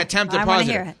here's my attempt at I wanna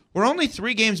positive. hear it. We're only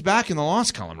 3 games back in the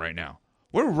loss column right now.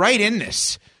 We're right in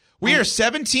this. We are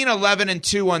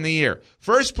 17-11-2 on the year.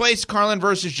 First place, Carlin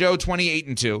versus Joe,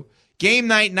 28-2. Game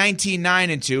night,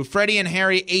 19-9-2. Freddie and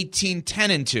Harry,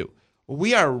 18-10-2.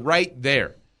 We are right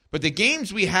there. But the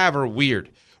games we have are weird.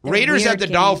 They're Raiders weird at the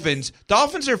games. Dolphins.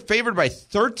 Dolphins are favored by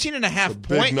 13.5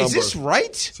 points. Is this right?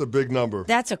 It's a big number.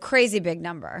 That's a crazy big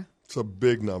number. It's a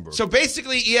big number. So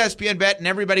basically, ESPN Bet and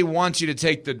everybody wants you to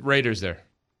take the Raiders there.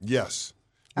 Yes.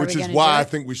 Are Which we is gonna why do I it?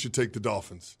 think we should take the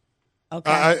Dolphins.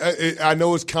 Okay. I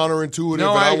know it's counterintuitive,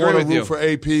 No, and I I agree want to with you. root for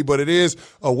AP, but it is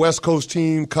a West Coast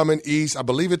team coming east. I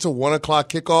believe it's a 1 o'clock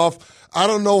kickoff. I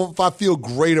don't know if I feel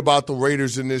great about the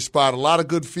Raiders in this spot. A lot of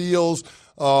good feels.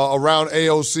 around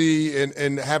AOC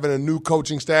and having a new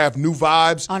coaching staff, new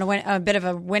vibes. On a bit of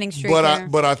a winning streak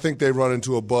But I think they run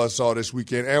into a buzzsaw this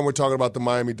weekend. And we're talking about the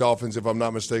Miami Dolphins, if I'm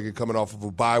not mistaken, coming off of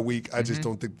a bye week. I just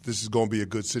don't think this is going to be a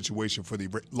good situation for the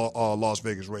Las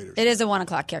Vegas Raiders. It is a 1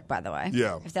 o'clock kick, by the way.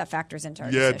 Yeah. If that factors into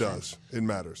our decision. decision. It does. It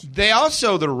matters. They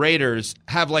also, the Raiders,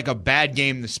 have like a bad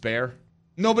game to spare.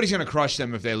 Nobody's going to crush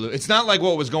them if they lose. It's not like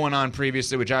what was going on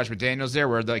previously with Josh McDaniels there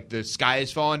where like the sky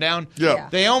is falling down. Yeah.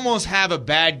 They almost have a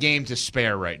bad game to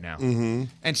spare right now. Mm-hmm.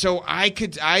 And so I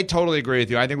totally agree with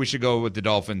you. I think we should go with the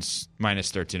Dolphins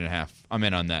minus 13.5. I'm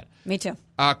in on that. Me too.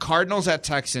 Cardinals at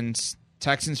Texans.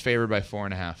 Texans favored by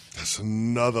 4.5. That's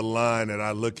another line that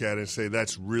I look at and say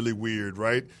that's really weird,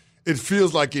 right? It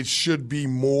feels like it should be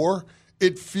more.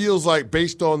 It feels like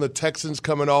based on the Texans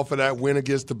coming off of that win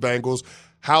against the Bengals,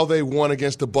 how they won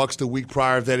against the Bucs the week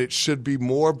prior, that it should be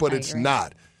more, but it's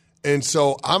not. And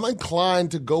so I'm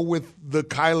inclined to go with the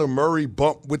Kyler Murray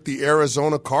bump with the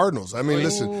Arizona Cardinals. I mean,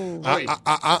 listen,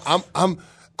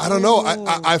 I don't know.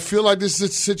 I feel like this is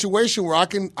a situation where I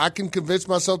can convince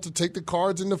myself to take the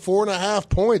Cards into 4.5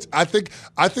 points. I think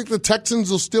the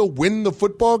Texans will still win the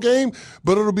football game,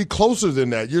 but it'll be closer than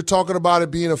that. You're talking about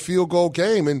it being a field goal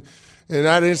game, and in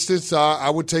that instance, I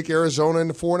would take Arizona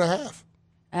into 4.5.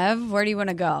 Ev, where do you want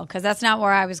to go? Because that's not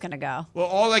where I was going to go. Well,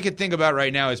 all I can think about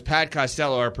right now is Pat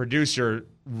Costello, our producer,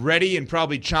 ready and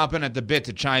probably chomping at the bit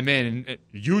to chime in. And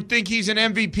you think he's an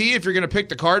MVP if you're going to pick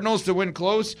the Cardinals to win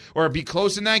close or be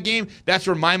close in that game? That's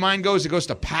where my mind goes. It goes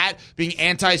to Pat being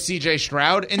anti-CJ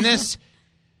Stroud in this.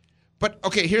 But,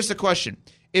 okay, here's the question.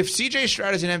 If CJ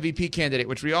Stroud is an MVP candidate,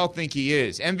 which we all think he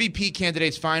is, MVP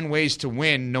candidates find ways to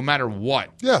win no matter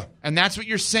what. Yeah. And that's what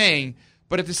you're saying.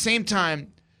 But at the same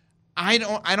time, I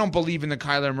don't believe in the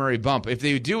Kyler Murray bump. If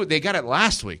they do it, they got it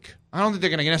last week. I don't think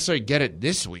they're going to necessarily get it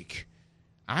this week.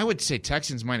 I would say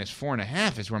Texans minus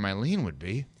 4.5 is where my lean would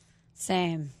be.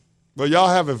 Same. Well, y'all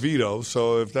have a veto,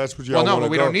 so if that's what y'all want to go. Well,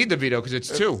 no, we don't need the veto because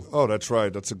it's 2. Oh, that's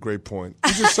right. That's a great point.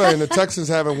 I'm just saying the Texans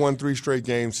haven't won 3 straight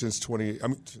games since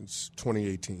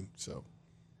 2018. So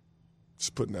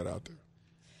just putting that out there.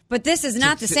 But this is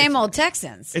not the same old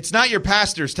Texans. It's not your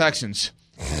pastor's Texans.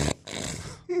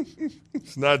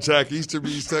 It's not Jack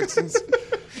Easterby's Texans.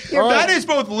 That is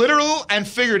both literal and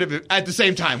figurative at the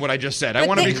same time, what I just said. I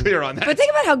want to be clear on that. But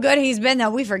think about how good he's been, though.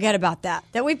 We forget about that.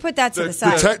 That we put that to the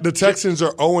side. The Texans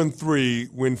are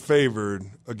 0-3 when favored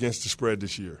against the spread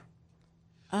this year.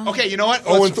 Okay, you know what?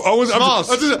 I'm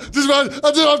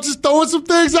just throwing some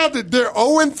things out there. They're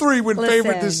 0-3 when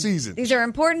favored this season. These are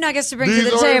important nuggets to bring to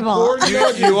the table.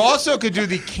 You also could do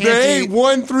the Canty. They ain't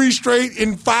won 3 straight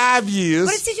in 5 years.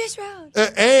 But it's CJ Stroud.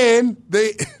 And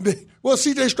well,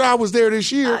 CJ Stroud was there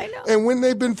this year. I know. And when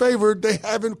they've been favored, they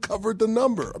haven't covered the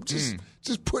number. I'm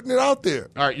just putting it out there.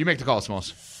 All right, you make the call,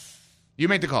 Smalls. You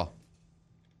make the call.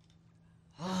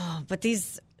 Oh, but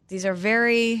these are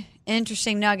very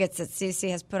interesting nuggets that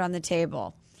CC has put on the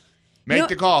table. Make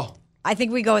the call. I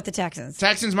think we go with the Texans.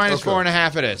 Texans minus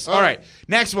 4.5 it is. All right.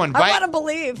 Next one. I want to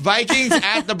believe. Vikings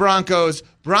at the Broncos.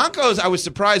 Broncos, I was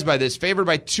surprised by this. Favored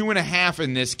by 2.5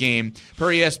 in this game per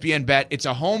ESPN bet. It's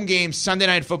a home game, Sunday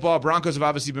Night Football. Broncos have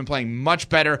obviously been playing much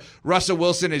better. Russell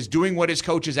Wilson is doing what his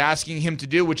coach is asking him to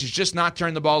do, which is just not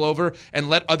turn the ball over and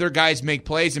let other guys make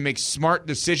plays and make smart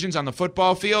decisions on the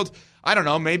football field. I don't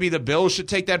know. Maybe the Bills should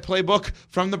take that playbook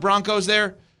from the Broncos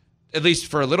there, at least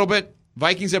for a little bit.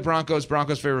 Vikings at Broncos.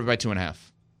 Broncos favored by 2.5.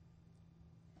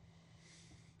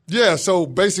 Yeah, so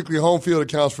basically home field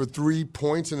accounts for 3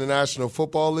 points in the National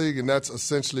Football League, and that's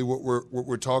essentially what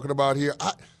we're talking about here.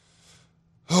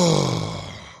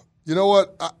 You know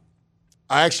what?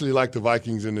 I actually like the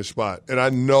Vikings in this spot, and I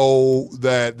know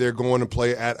that they're going to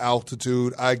play at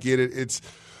altitude. I get it. It's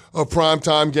a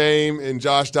primetime game, and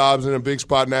Josh Dobbs in a big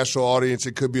spot national audience.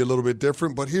 It could be a little bit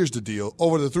different, but here's the deal.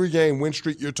 Over the 3-game win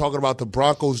streak, you're talking about the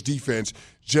Broncos defense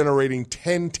generating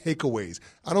 10 takeaways.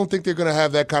 I don't think they're going to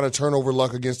have that kind of turnover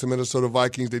luck against the Minnesota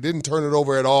Vikings. They didn't turn it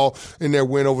over at all in their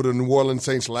win over the New Orleans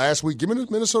Saints last week. Give me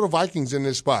the Minnesota Vikings in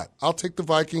this spot. I'll take the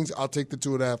Vikings. I'll take the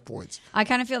 2.5 points. I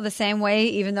kind of feel the same way,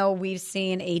 even though we've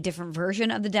seen a different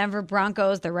version of the Denver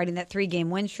Broncos. They're riding that 3-game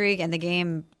win streak, and the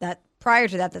game that prior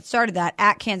to that started that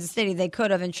at Kansas City, they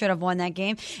could have and should have won that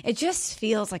game. It just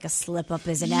feels like a slip-up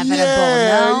is inevitable,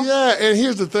 no? Yeah, and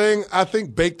here's the thing. I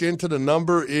think baked into the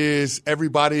number is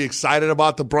everybody excited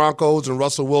about the Broncos and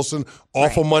Russell Wilson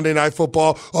off of Monday Night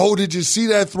Football. Oh, did you see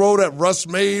that throw that Russ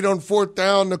made on 4th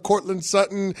down to Cortland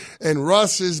Sutton? And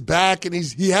Russ is back, and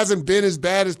he hasn't been as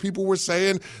bad as people were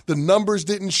saying. The numbers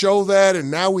didn't show that,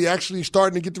 and now we actually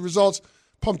starting to get the results.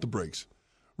 Pump the brakes.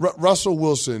 Russell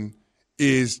Wilson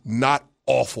is not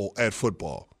awful at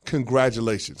football.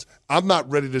 congratulations. I'm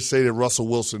not ready to say that Russell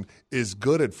Wilson is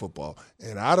good at football,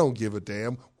 and I don't give a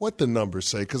damn what the numbers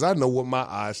say because I know what my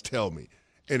eyes tell me.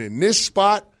 And in this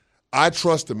spot, I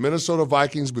trust the Minnesota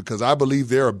Vikings because I believe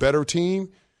they're a better team,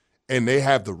 and they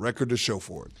have the record to show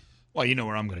for it. Well, you know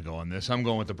where I'm going to go on this. I'm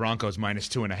going with the Broncos minus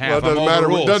 2.5.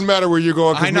 Well, it doesn't matter where you're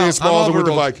going because me and Smalls are with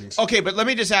the Vikings. Okay, but let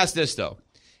me just ask this, though.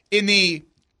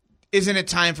 Isn't it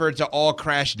time for it to all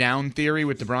crash down theory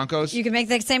with the Broncos? You can make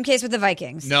the same case with the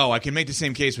Vikings. No, I can make the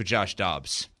same case with Josh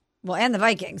Dobbs. Well, and the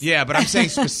Vikings. Yeah, but I'm saying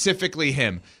specifically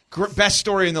him. Best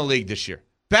story in the league this year.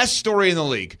 Best story in the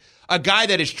league. A guy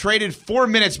that is traded 4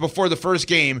 minutes before the first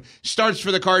game, starts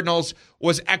for the Cardinals,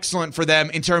 was excellent for them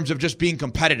in terms of just being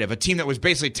competitive. A team that was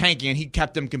basically tanking, and he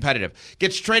kept them competitive.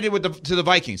 Gets traded to the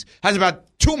Vikings, has about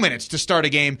 2 minutes to start a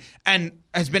game, and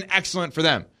has been excellent for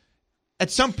them. At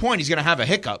some point, he's going to have a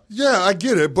hiccup. Yeah, I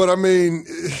get it. But, I mean,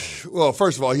 well,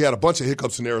 first of all, he had a bunch of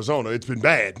hiccups in Arizona. It's been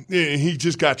bad. He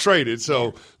just got traded.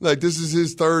 So, this is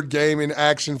his third game in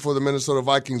action for the Minnesota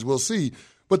Vikings. We'll see.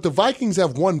 But the Vikings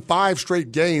have won 5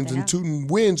 straight games and 2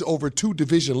 wins over 2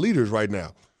 division leaders right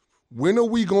now. When are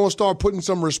we going to start putting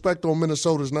some respect on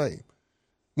Minnesota's name?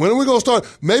 When are we going to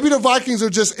start? Maybe the Vikings are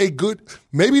just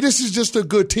maybe this is just a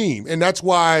good team, and that's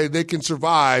why they can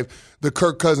survive the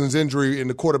Kirk Cousins injury and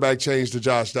the quarterback change to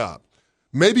Josh Dobbs.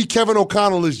 Maybe Kevin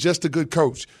O'Connell is just a good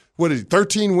coach. What is it,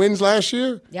 13 wins last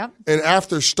year? Yep. And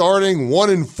after starting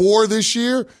 1-4 this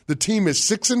year, the team is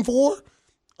 6-4?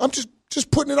 I'm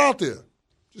just putting it out there.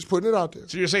 Just putting it out there.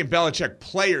 So you're saying Belichick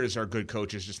players are good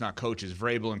coaches, just not coaches.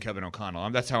 Vrabel and Kevin O'Connell.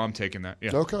 That's how I'm taking that.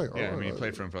 Yeah. Okay. Yeah, I mean, he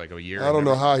played for him for like a year. I don't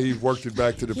know how he worked it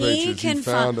back to the Patriots. He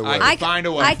found a way. I can find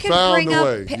a way. I could bring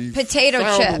up potato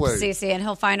chips, CeCe, and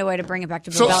he'll find a way to bring it back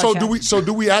to Belichick. So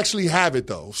do we actually have it,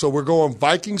 though? So we're going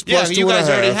Vikings plus 2.5. You guys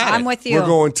already have it. I'm with you. We're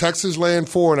going Texas land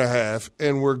 4.5,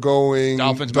 and we're going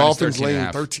Dolphins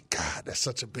lane 13. God, that's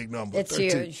such a big number. It's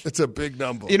 13. huge. It's a big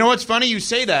number. You know what's funny? You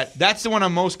say that. That's the one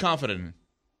I'm most confident in.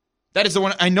 That is the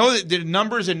one. I know that the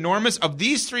number is enormous. Of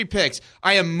these 3 picks,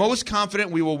 I am most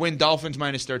confident we will win Dolphins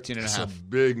minus 13.5. That's a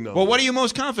big number. Well, what are you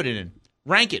most confident in?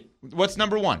 Rank it. What's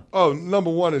number 1? Oh,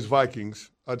 number 1 is Vikings.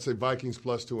 I'd say Vikings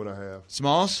plus 2.5.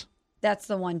 Smalls? That's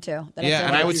the one, too.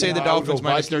 And I would say the Dolphins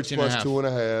minus 13.5. Plus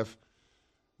 2.5.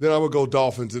 Then I would go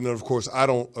Dolphins, and then, of course, I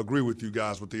don't agree with you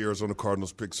guys with the Arizona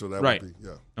Cardinals pick, so that would be,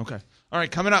 Okay. All right,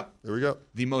 coming up. Here we go.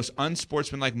 The most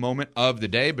unsportsmanlike moment of the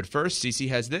day. But first, CeCe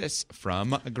has this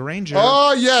from Grainger.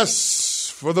 Oh,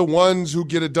 yes. For the ones who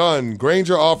get it done,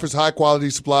 Grainger offers high-quality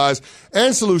supplies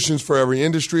and solutions for every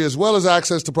industry, as well as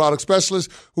access to product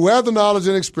specialists who have the knowledge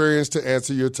and experience to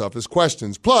answer your toughest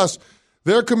questions. Plus,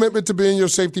 their commitment to being your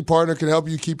safety partner can help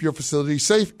you keep your facility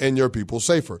safe and your people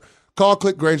safer. Call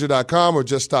clickgrainger.com or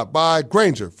just stop by.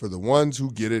 Grainger, for the ones who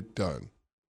get it done.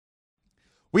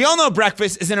 We all know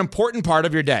breakfast is an important part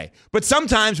of your day, but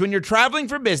sometimes when you're traveling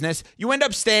for business, you end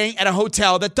up staying at a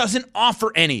hotel that doesn't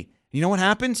offer any. You know what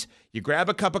happens? You grab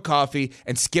a cup of coffee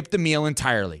and skip the meal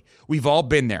entirely. We've all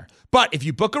been there. But if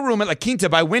you book a room at La Quinta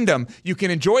by Wyndham, you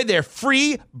can enjoy their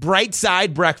free Bright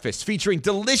Side breakfast featuring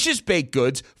delicious baked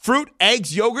goods, fruit,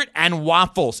 eggs, yogurt, and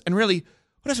waffles. And really,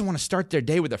 who doesn't want to start their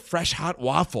day with a fresh, hot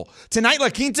waffle? Tonight, La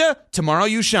Quinta, tomorrow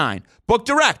you shine. Book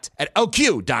direct at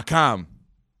lq.com.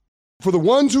 For the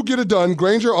ones who get it done,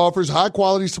 Grainger offers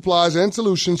high-quality supplies and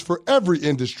solutions for every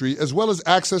industry, as well as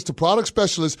access to product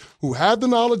specialists who have the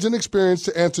knowledge and experience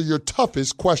to answer your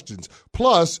toughest questions.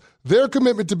 Plus, their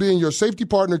commitment to being your safety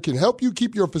partner can help you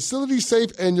keep your facility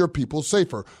safe and your people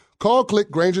safer. Call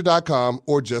clickgrainger.com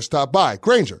or just stop by.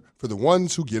 Grainger, for the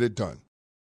ones who get it done.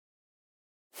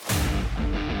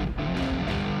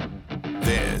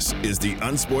 This is the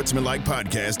Unsportsmanlike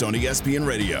Podcast on ESPN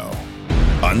Radio.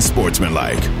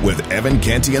 Unsportsmanlike with Evan,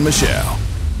 Canty, and Michelle.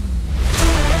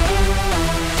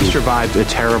 We survived a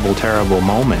terrible, terrible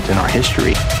moment in our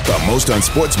history. The most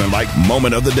unsportsmanlike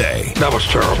moment of the day. That was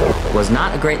terrible. It was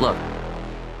not a great look.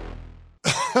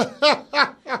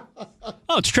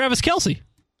 Oh, it's Travis Kelce.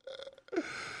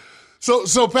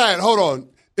 So Pat, hold on.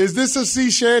 Is this a sea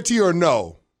shanty or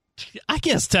no? I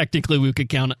guess technically we could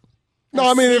count it. No,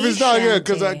 I mean, if it's not,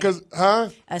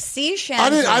 because, A sea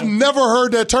shanty. I've never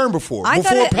heard that term before.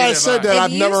 Before Pat said that,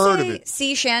 I've never heard of it.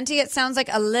 Sea shanty, it sounds like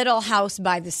a little house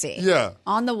by the sea. Yeah.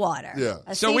 On the water. Yeah.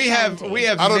 So we have.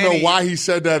 I don't know why he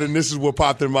said that, and this is what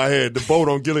popped in my head. The boat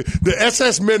on the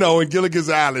SS Minnow in Gilligan's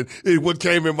Island is what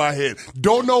came in my head.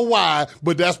 Don't know why,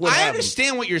 but that's what happened. I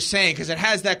understand what you're saying because it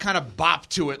has that kind of bop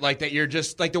to it, like that you're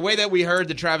just, like the way that we heard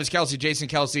the Travis Kelce, Jason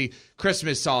Kelce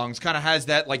Christmas songs kind of has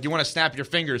that, like you want to snap your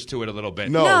fingers to it a little little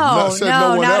bit. No, No, said no, no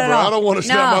one not ever. at all. I don't want to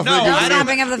snap No, my fingers. no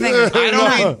snapping of the fingers.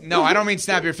 I don't mean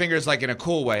snap your fingers like in a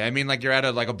cool way. I mean like you're at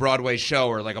a Broadway show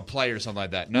or like a play or something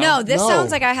like that. No, this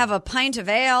sounds like I have a pint of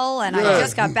ale and I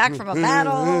just got back from a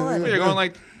battle. And You're going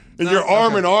like. And you're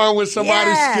arm in arm with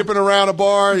somebody skipping around a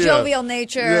bar. Jovial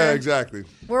nature. Yeah, exactly.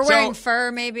 We're wearing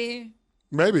fur, maybe.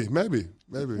 Maybe. Not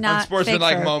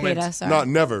Unsportsmanlike fake fur, moment. PETA, sorry. Not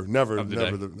never. No.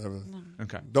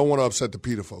 Okay. Don't want to upset the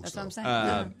PETA folks. That's what I'm saying.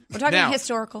 Uh, We're talking now,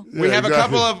 historical. We have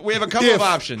exactly. a couple of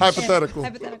options. Hypothetical.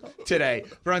 Today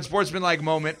for Unsportsmanlike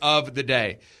moment of the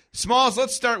day. Smalls,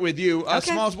 let's start with you.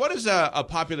 Smalls, what is a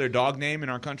popular dog name in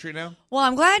our country now? Well,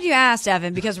 I'm glad you asked,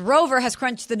 Evan, because Rover has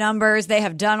crunched the numbers. They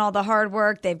have done all the hard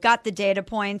work. They've got the data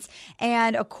points.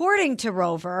 And according to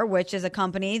Rover, which is a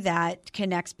company that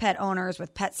connects pet owners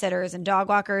with pet sitters and dog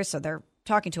walkers, so they're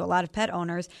talking to a lot of pet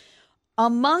owners,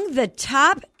 among the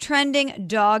top trending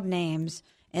dog names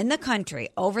in the country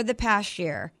over the past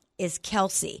year is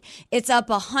Kelsey. It's up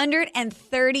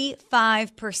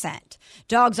 135%.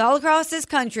 Dogs all across this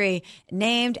country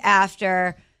named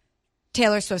after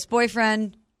Taylor Swift's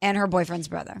boyfriend and her boyfriend's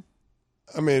brother.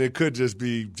 I mean, it could just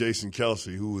be Jason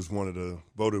Kelsey, who was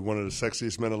voted one of the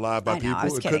sexiest men alive by people. I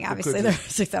was kidding. Obviously, they're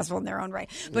successful in their own right.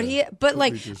 But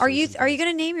are you going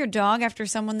to name your dog after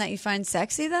someone that you find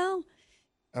sexy though?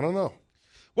 I don't know.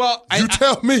 Well, you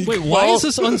tell me. Wait, why is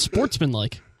this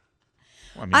unsportsmanlike?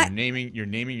 Well, I mean, you're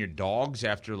naming your dogs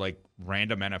after like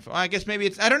random NFL. I guess maybe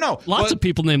it's I don't know. Lots of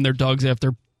people name their dogs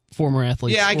after former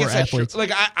athletes. Yeah, I guess that's athletes. true.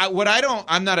 Like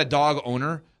I'm not a dog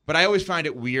owner, but I always find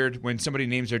it weird when somebody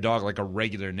names their dog like a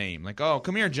regular name. Like, oh,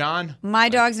 come here, John. My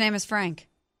dog's name is Frank.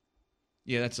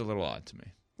 Yeah, that's a little odd to me.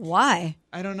 Why?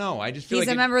 I don't know. I just feel he's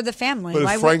like a member of the family. But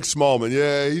it's Frank Smallman.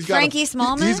 Yeah, he's got Frankie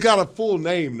Smallman. He's got a full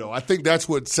name though. I think that's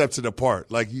what sets it apart.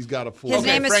 Like he's got a full. His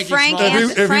name. name is Frankie Frank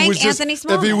Anthony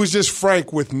Smallman. If he was just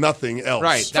Frank with nothing else,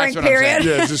 Right. Frank That's what period. I'm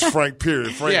saying. Yeah, just Frank.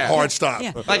 Period. Frank. Yeah. Hard stop.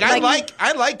 Yeah. Like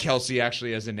I like Kelsey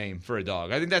actually as a name for a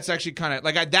dog. I think that's actually kind of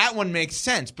like that one makes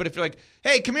sense. But if you're like,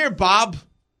 hey, come here, Bob.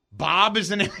 Bob is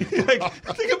the name. Like,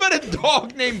 think about a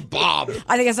dog named Bob.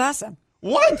 I think it's awesome.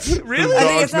 What? Really? I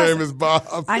think Dog's it's awesome. name is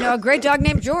Bob. I know a great dog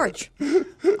named George.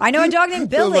 I know a dog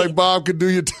named Feels Billy. like Bob could do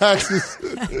your taxes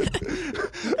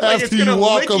Like after you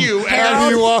walk him.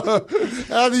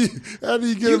 After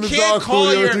you get him the dog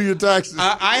food, he'll do your taxes.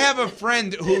 I have a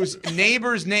friend whose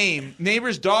neighbor's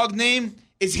dog name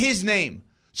is his name.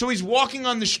 So he's walking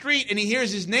on the street and he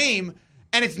hears his name,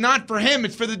 and it's not for him;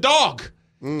 it's for the dog.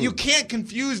 You can't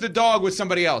confuse the dog with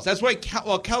somebody else. That's why,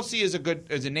 Kelsey is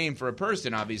a name for a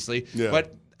person, obviously. Yeah.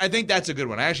 But I think that's a good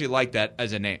one. I actually like that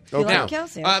as a name. Okay. You like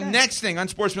Kelsey? Okay. Next thing,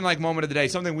 unsportsmanlike moment of the day,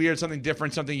 something weird, something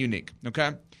different, something unique. Okay,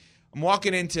 I'm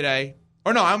walking in today,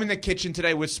 I'm in the kitchen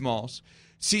today with Smalls.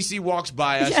 Cece walks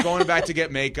by us, going back to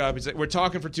get makeup. We're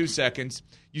talking for 2 seconds.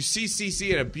 You see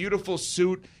Cece in a beautiful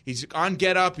suit. He's on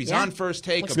Get Up. He's on First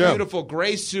Take. Looks beautiful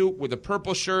gray suit with a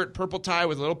purple shirt, purple tie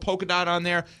with a little polka dot on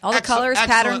there. All the colors,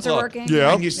 patterns are working.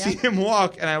 Yeah. And you see him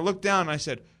walk, and I look down, and I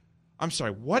said, I'm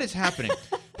sorry, what is happening?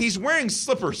 He's wearing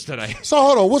slippers today. So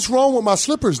hold on, what's wrong with my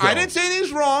slippers though? I didn't say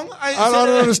anything's wrong. I don't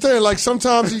understand. Like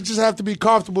sometimes you just have to be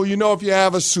comfortable. You know, if you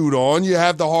have a suit on, you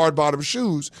have the hard bottom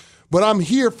shoes. But I'm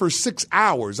here for 6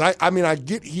 hours. I mean, I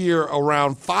get here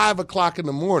around 5 o'clock in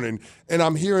the morning, and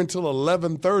I'm here until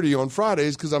 11:30 on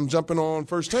Fridays because I'm jumping on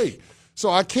First Take. So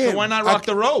I can't. So why not rock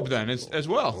the robe then as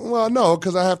well? Well, no,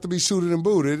 because I have to be suited and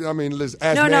booted. I mean,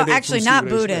 actually not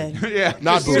booted. Yeah,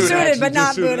 not You're booted. suited, but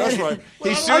not suited. booted. That's right.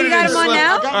 He's Oh, you suited got in him on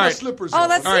now? I got my slippers Oh, on.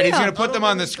 let's All right, see he's going him. to put them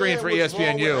on the screen for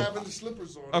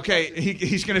ESPNU. On. Okay,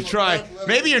 he's going to try.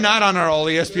 Maybe you're not on our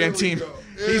All-ESPN team.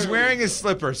 He's wearing his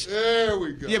slippers. There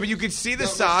we go. Yeah, but you can see the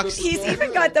socks. He's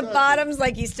even got the bottoms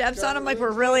like he steps on them like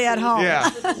we're really at home. Yeah.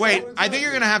 Wait, I think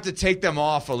you're going to have to take them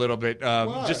off a little bit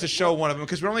just to show one of them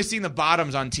because we're only seeing the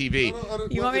bottoms on TV.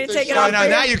 You want me to take it Oh, off? no,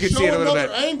 now you can see it a little bit.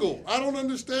 Angle. I don't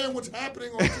understand what's happening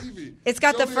on TV. It's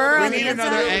got the fur We on the need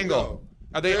another inside. angle.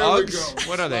 Are they There we Uggs? go.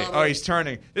 What are they? Oh, he's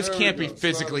turning. This can't be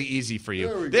physically easy for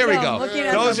you. There we go. go. I'm looking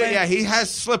at Those the are, way- yeah, he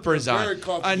has slippers on. Very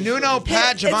comfortable Nuno, slippers.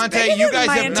 Pat, It's Javante, bigger you than guys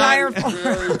my have entire not.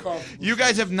 Very comfortable. You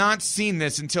guys have not seen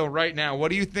this until right now. What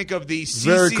do you think of the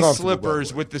Very CC comfortable, slippers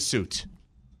by the way. with the suit?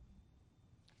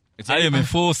 I am in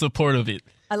full support of it.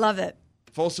 I love it.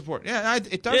 Full support. Yeah,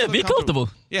 it does. Yeah, look be comfortable.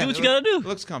 Yeah, Do what you it gotta do. It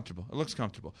looks comfortable. It looks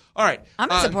comfortable. All right. I'm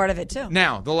in support of it too.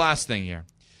 Now, the last thing here.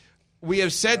 We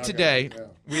have said today.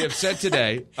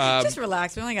 Just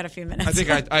relax. We only got a few minutes. I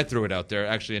think I threw it out there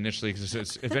actually initially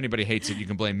because if anybody hates it, you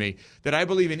can blame me. That I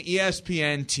believe an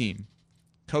ESPN team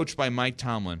coached by Mike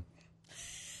Tomlin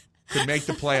could make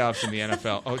the playoffs in the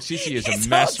NFL. Oh, CC is a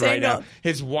mess right now.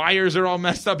 His wires are all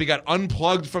messed up. He got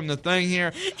unplugged from the thing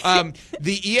here.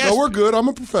 The ESPN. No, we're good. I'm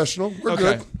a professional. We're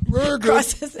good. We're good.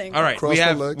 Processing. All right, Cross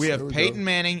we have Peyton go.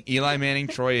 Manning, Eli Manning,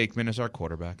 Troy Aikman as our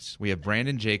quarterbacks. We have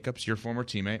Brandon Jacobs, your former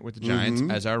teammate with the Giants,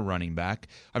 as our running back.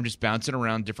 I'm just bouncing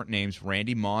around different names.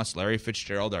 Randy Moss, Larry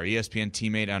Fitzgerald, our ESPN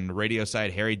teammate on the radio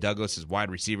side. Harry Douglas as wide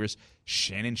receivers.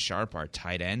 Shannon Sharp, our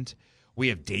tight end. We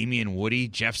have Damian Woody,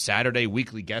 Jeff Saturday,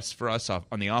 weekly guests for us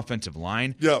on the offensive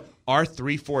line. Yep. Our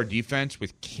 3-4 defense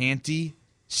with Canty,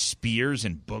 Spears,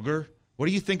 and Booger. What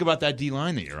do you think about that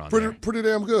D-line that you're on there? Pretty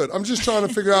damn good. I'm just trying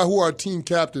to figure out who our team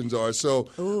captains are. So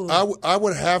I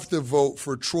would have to vote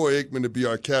for Troy Aikman to be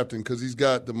our captain because he's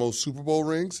got the most Super Bowl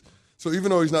rings. So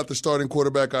even though he's not the starting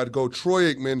quarterback, I'd go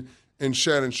Troy Aikman and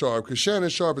Shannon Sharp because Shannon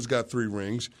Sharp has got 3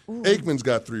 rings. Ooh. Aikman's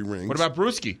got 3 rings. What about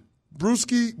Brewski?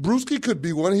 Brewski could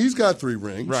be one. He's got 3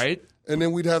 rings. Right. And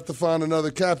then we'd have to find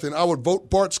another captain. I would vote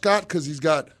Bart Scott because he's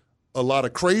got a lot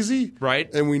of crazy.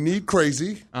 Right. And we need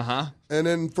crazy. Uh-huh. And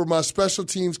then for my special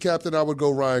teams captain, I would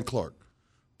go Ryan Clark,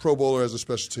 Pro Bowler as a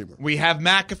special teamer. We have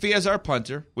McAfee as our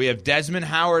punter. We have Desmond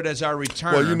Howard as our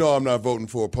returner. Well, you know I'm not voting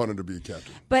for a punter to be a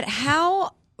captain. But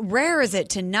how rare is it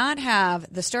to not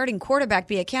have the starting quarterback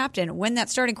be a captain when that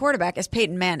starting quarterback is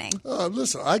Peyton Manning?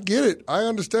 Listen, I get it. I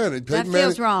understand it. That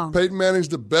feels wrong. Peyton Manning's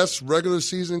the best regular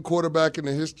season quarterback in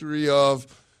the history of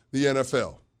the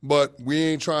NFL. But we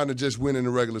ain't trying to just win in the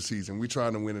regular season. We're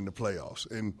trying to win in the playoffs.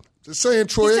 And just saying,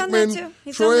 Troy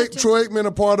Aikman,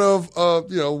 a part of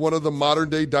one of the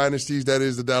modern day dynasties that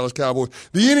is the Dallas Cowboys.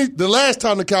 The last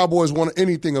time the Cowboys won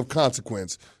anything of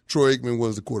consequence, Troy Aikman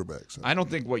was the quarterback. So. I don't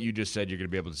think what you just said you're going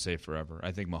to be able to say forever.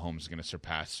 I think Mahomes is going to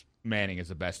surpass Manning as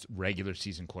the best regular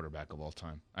season quarterback of all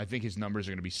time. I think his numbers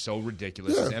are going to be so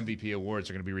ridiculous. Yeah. His MVP awards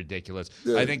are going to be ridiculous.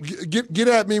 Yeah. I think get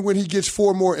at me when he gets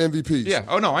 4 more MVPs. Yeah.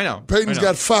 Oh no, I know. Peyton's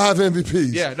got 5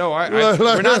 MVPs. Yeah. No,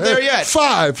 we're not there yet.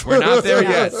 5. We're not there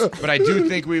yet. But I do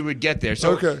think we would get there.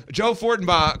 So okay. Joe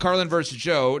Fortenbaugh, Carlin versus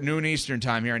Joe, noon Eastern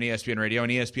time here on ESPN Radio,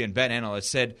 and ESPN Bet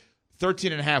Analyst said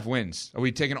 13.5 wins. Are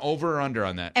we taking over or under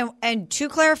on that? And to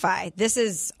clarify, this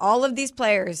is all of these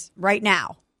players right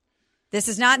now. This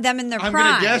is not them in their prime. I'm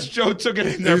going to guess Joe took it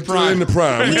in their prime. In the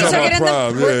prime. He We're took talking it in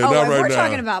about prime. the We're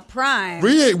talking about prime.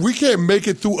 We can't make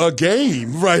it through a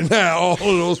game right now. All of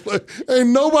those players.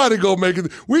 Ain't nobody going to make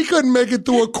it. We couldn't make it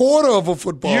through a quarter of a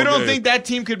football game. You don't think that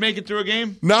team could make it through a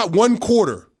game? Not one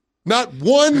quarter. Not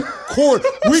one quarter.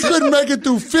 We couldn't make it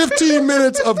through 15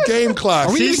 minutes of game clock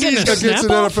against an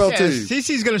NFL team.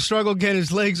 CeCe's going to struggle getting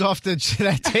his legs off that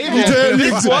table.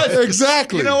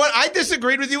 Exactly. You know what? I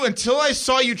disagreed with you until I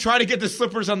saw you try to get the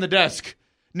slippers on the desk.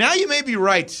 Now you may be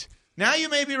right. I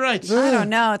don't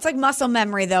know. It's like muscle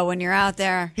memory, though, when you're out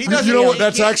there. You know what?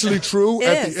 That's actually true.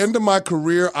 At is. the end of my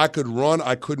career, I could run.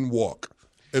 I couldn't walk.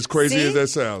 As crazy as that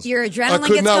sounds. Your adrenaline I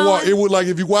could gets not going. walk. It would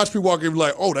if you watch me walk, it would be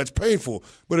like, oh, that's painful.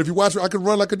 But if you watch me, I could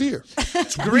run like a deer.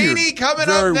 Greeny coming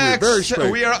up next. Very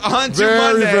strange. We are on to very,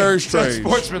 Monday. Very strange.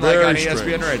 Sportsmanlike on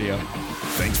ESPN Radio.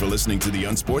 Thanks for listening to the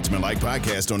Unsportsmanlike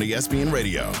podcast on ESPN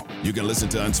Radio. You can listen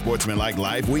to Unsportsmanlike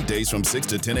live weekdays from 6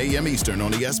 to 10 a.m. Eastern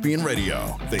on ESPN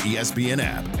Radio, the ESPN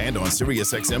app, and on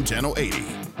SiriusXM Channel 80.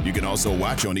 You can also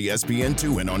watch on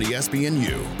ESPN2 and on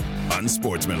ESPNU.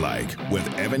 Unsportsmanlike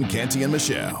with Evan Canty and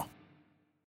Michelle.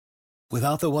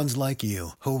 Without the ones like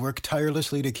you who work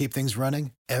tirelessly to keep things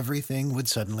running, everything would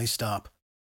suddenly stop.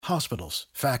 Hospitals,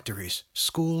 factories,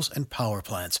 schools, and power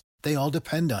plants, they all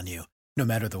depend on you. No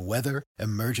matter the weather,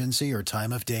 emergency, or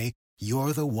time of day,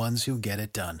 you're the ones who get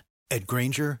it done. At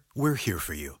Grainger, we're here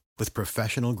for you with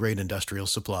professional-grade industrial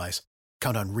supplies.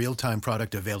 Count on real-time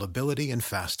product availability and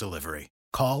fast delivery.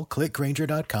 Call, click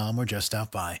Grainger.com, or just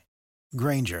stop by.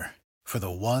 Grainger, for the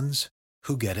ones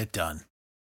who get it done.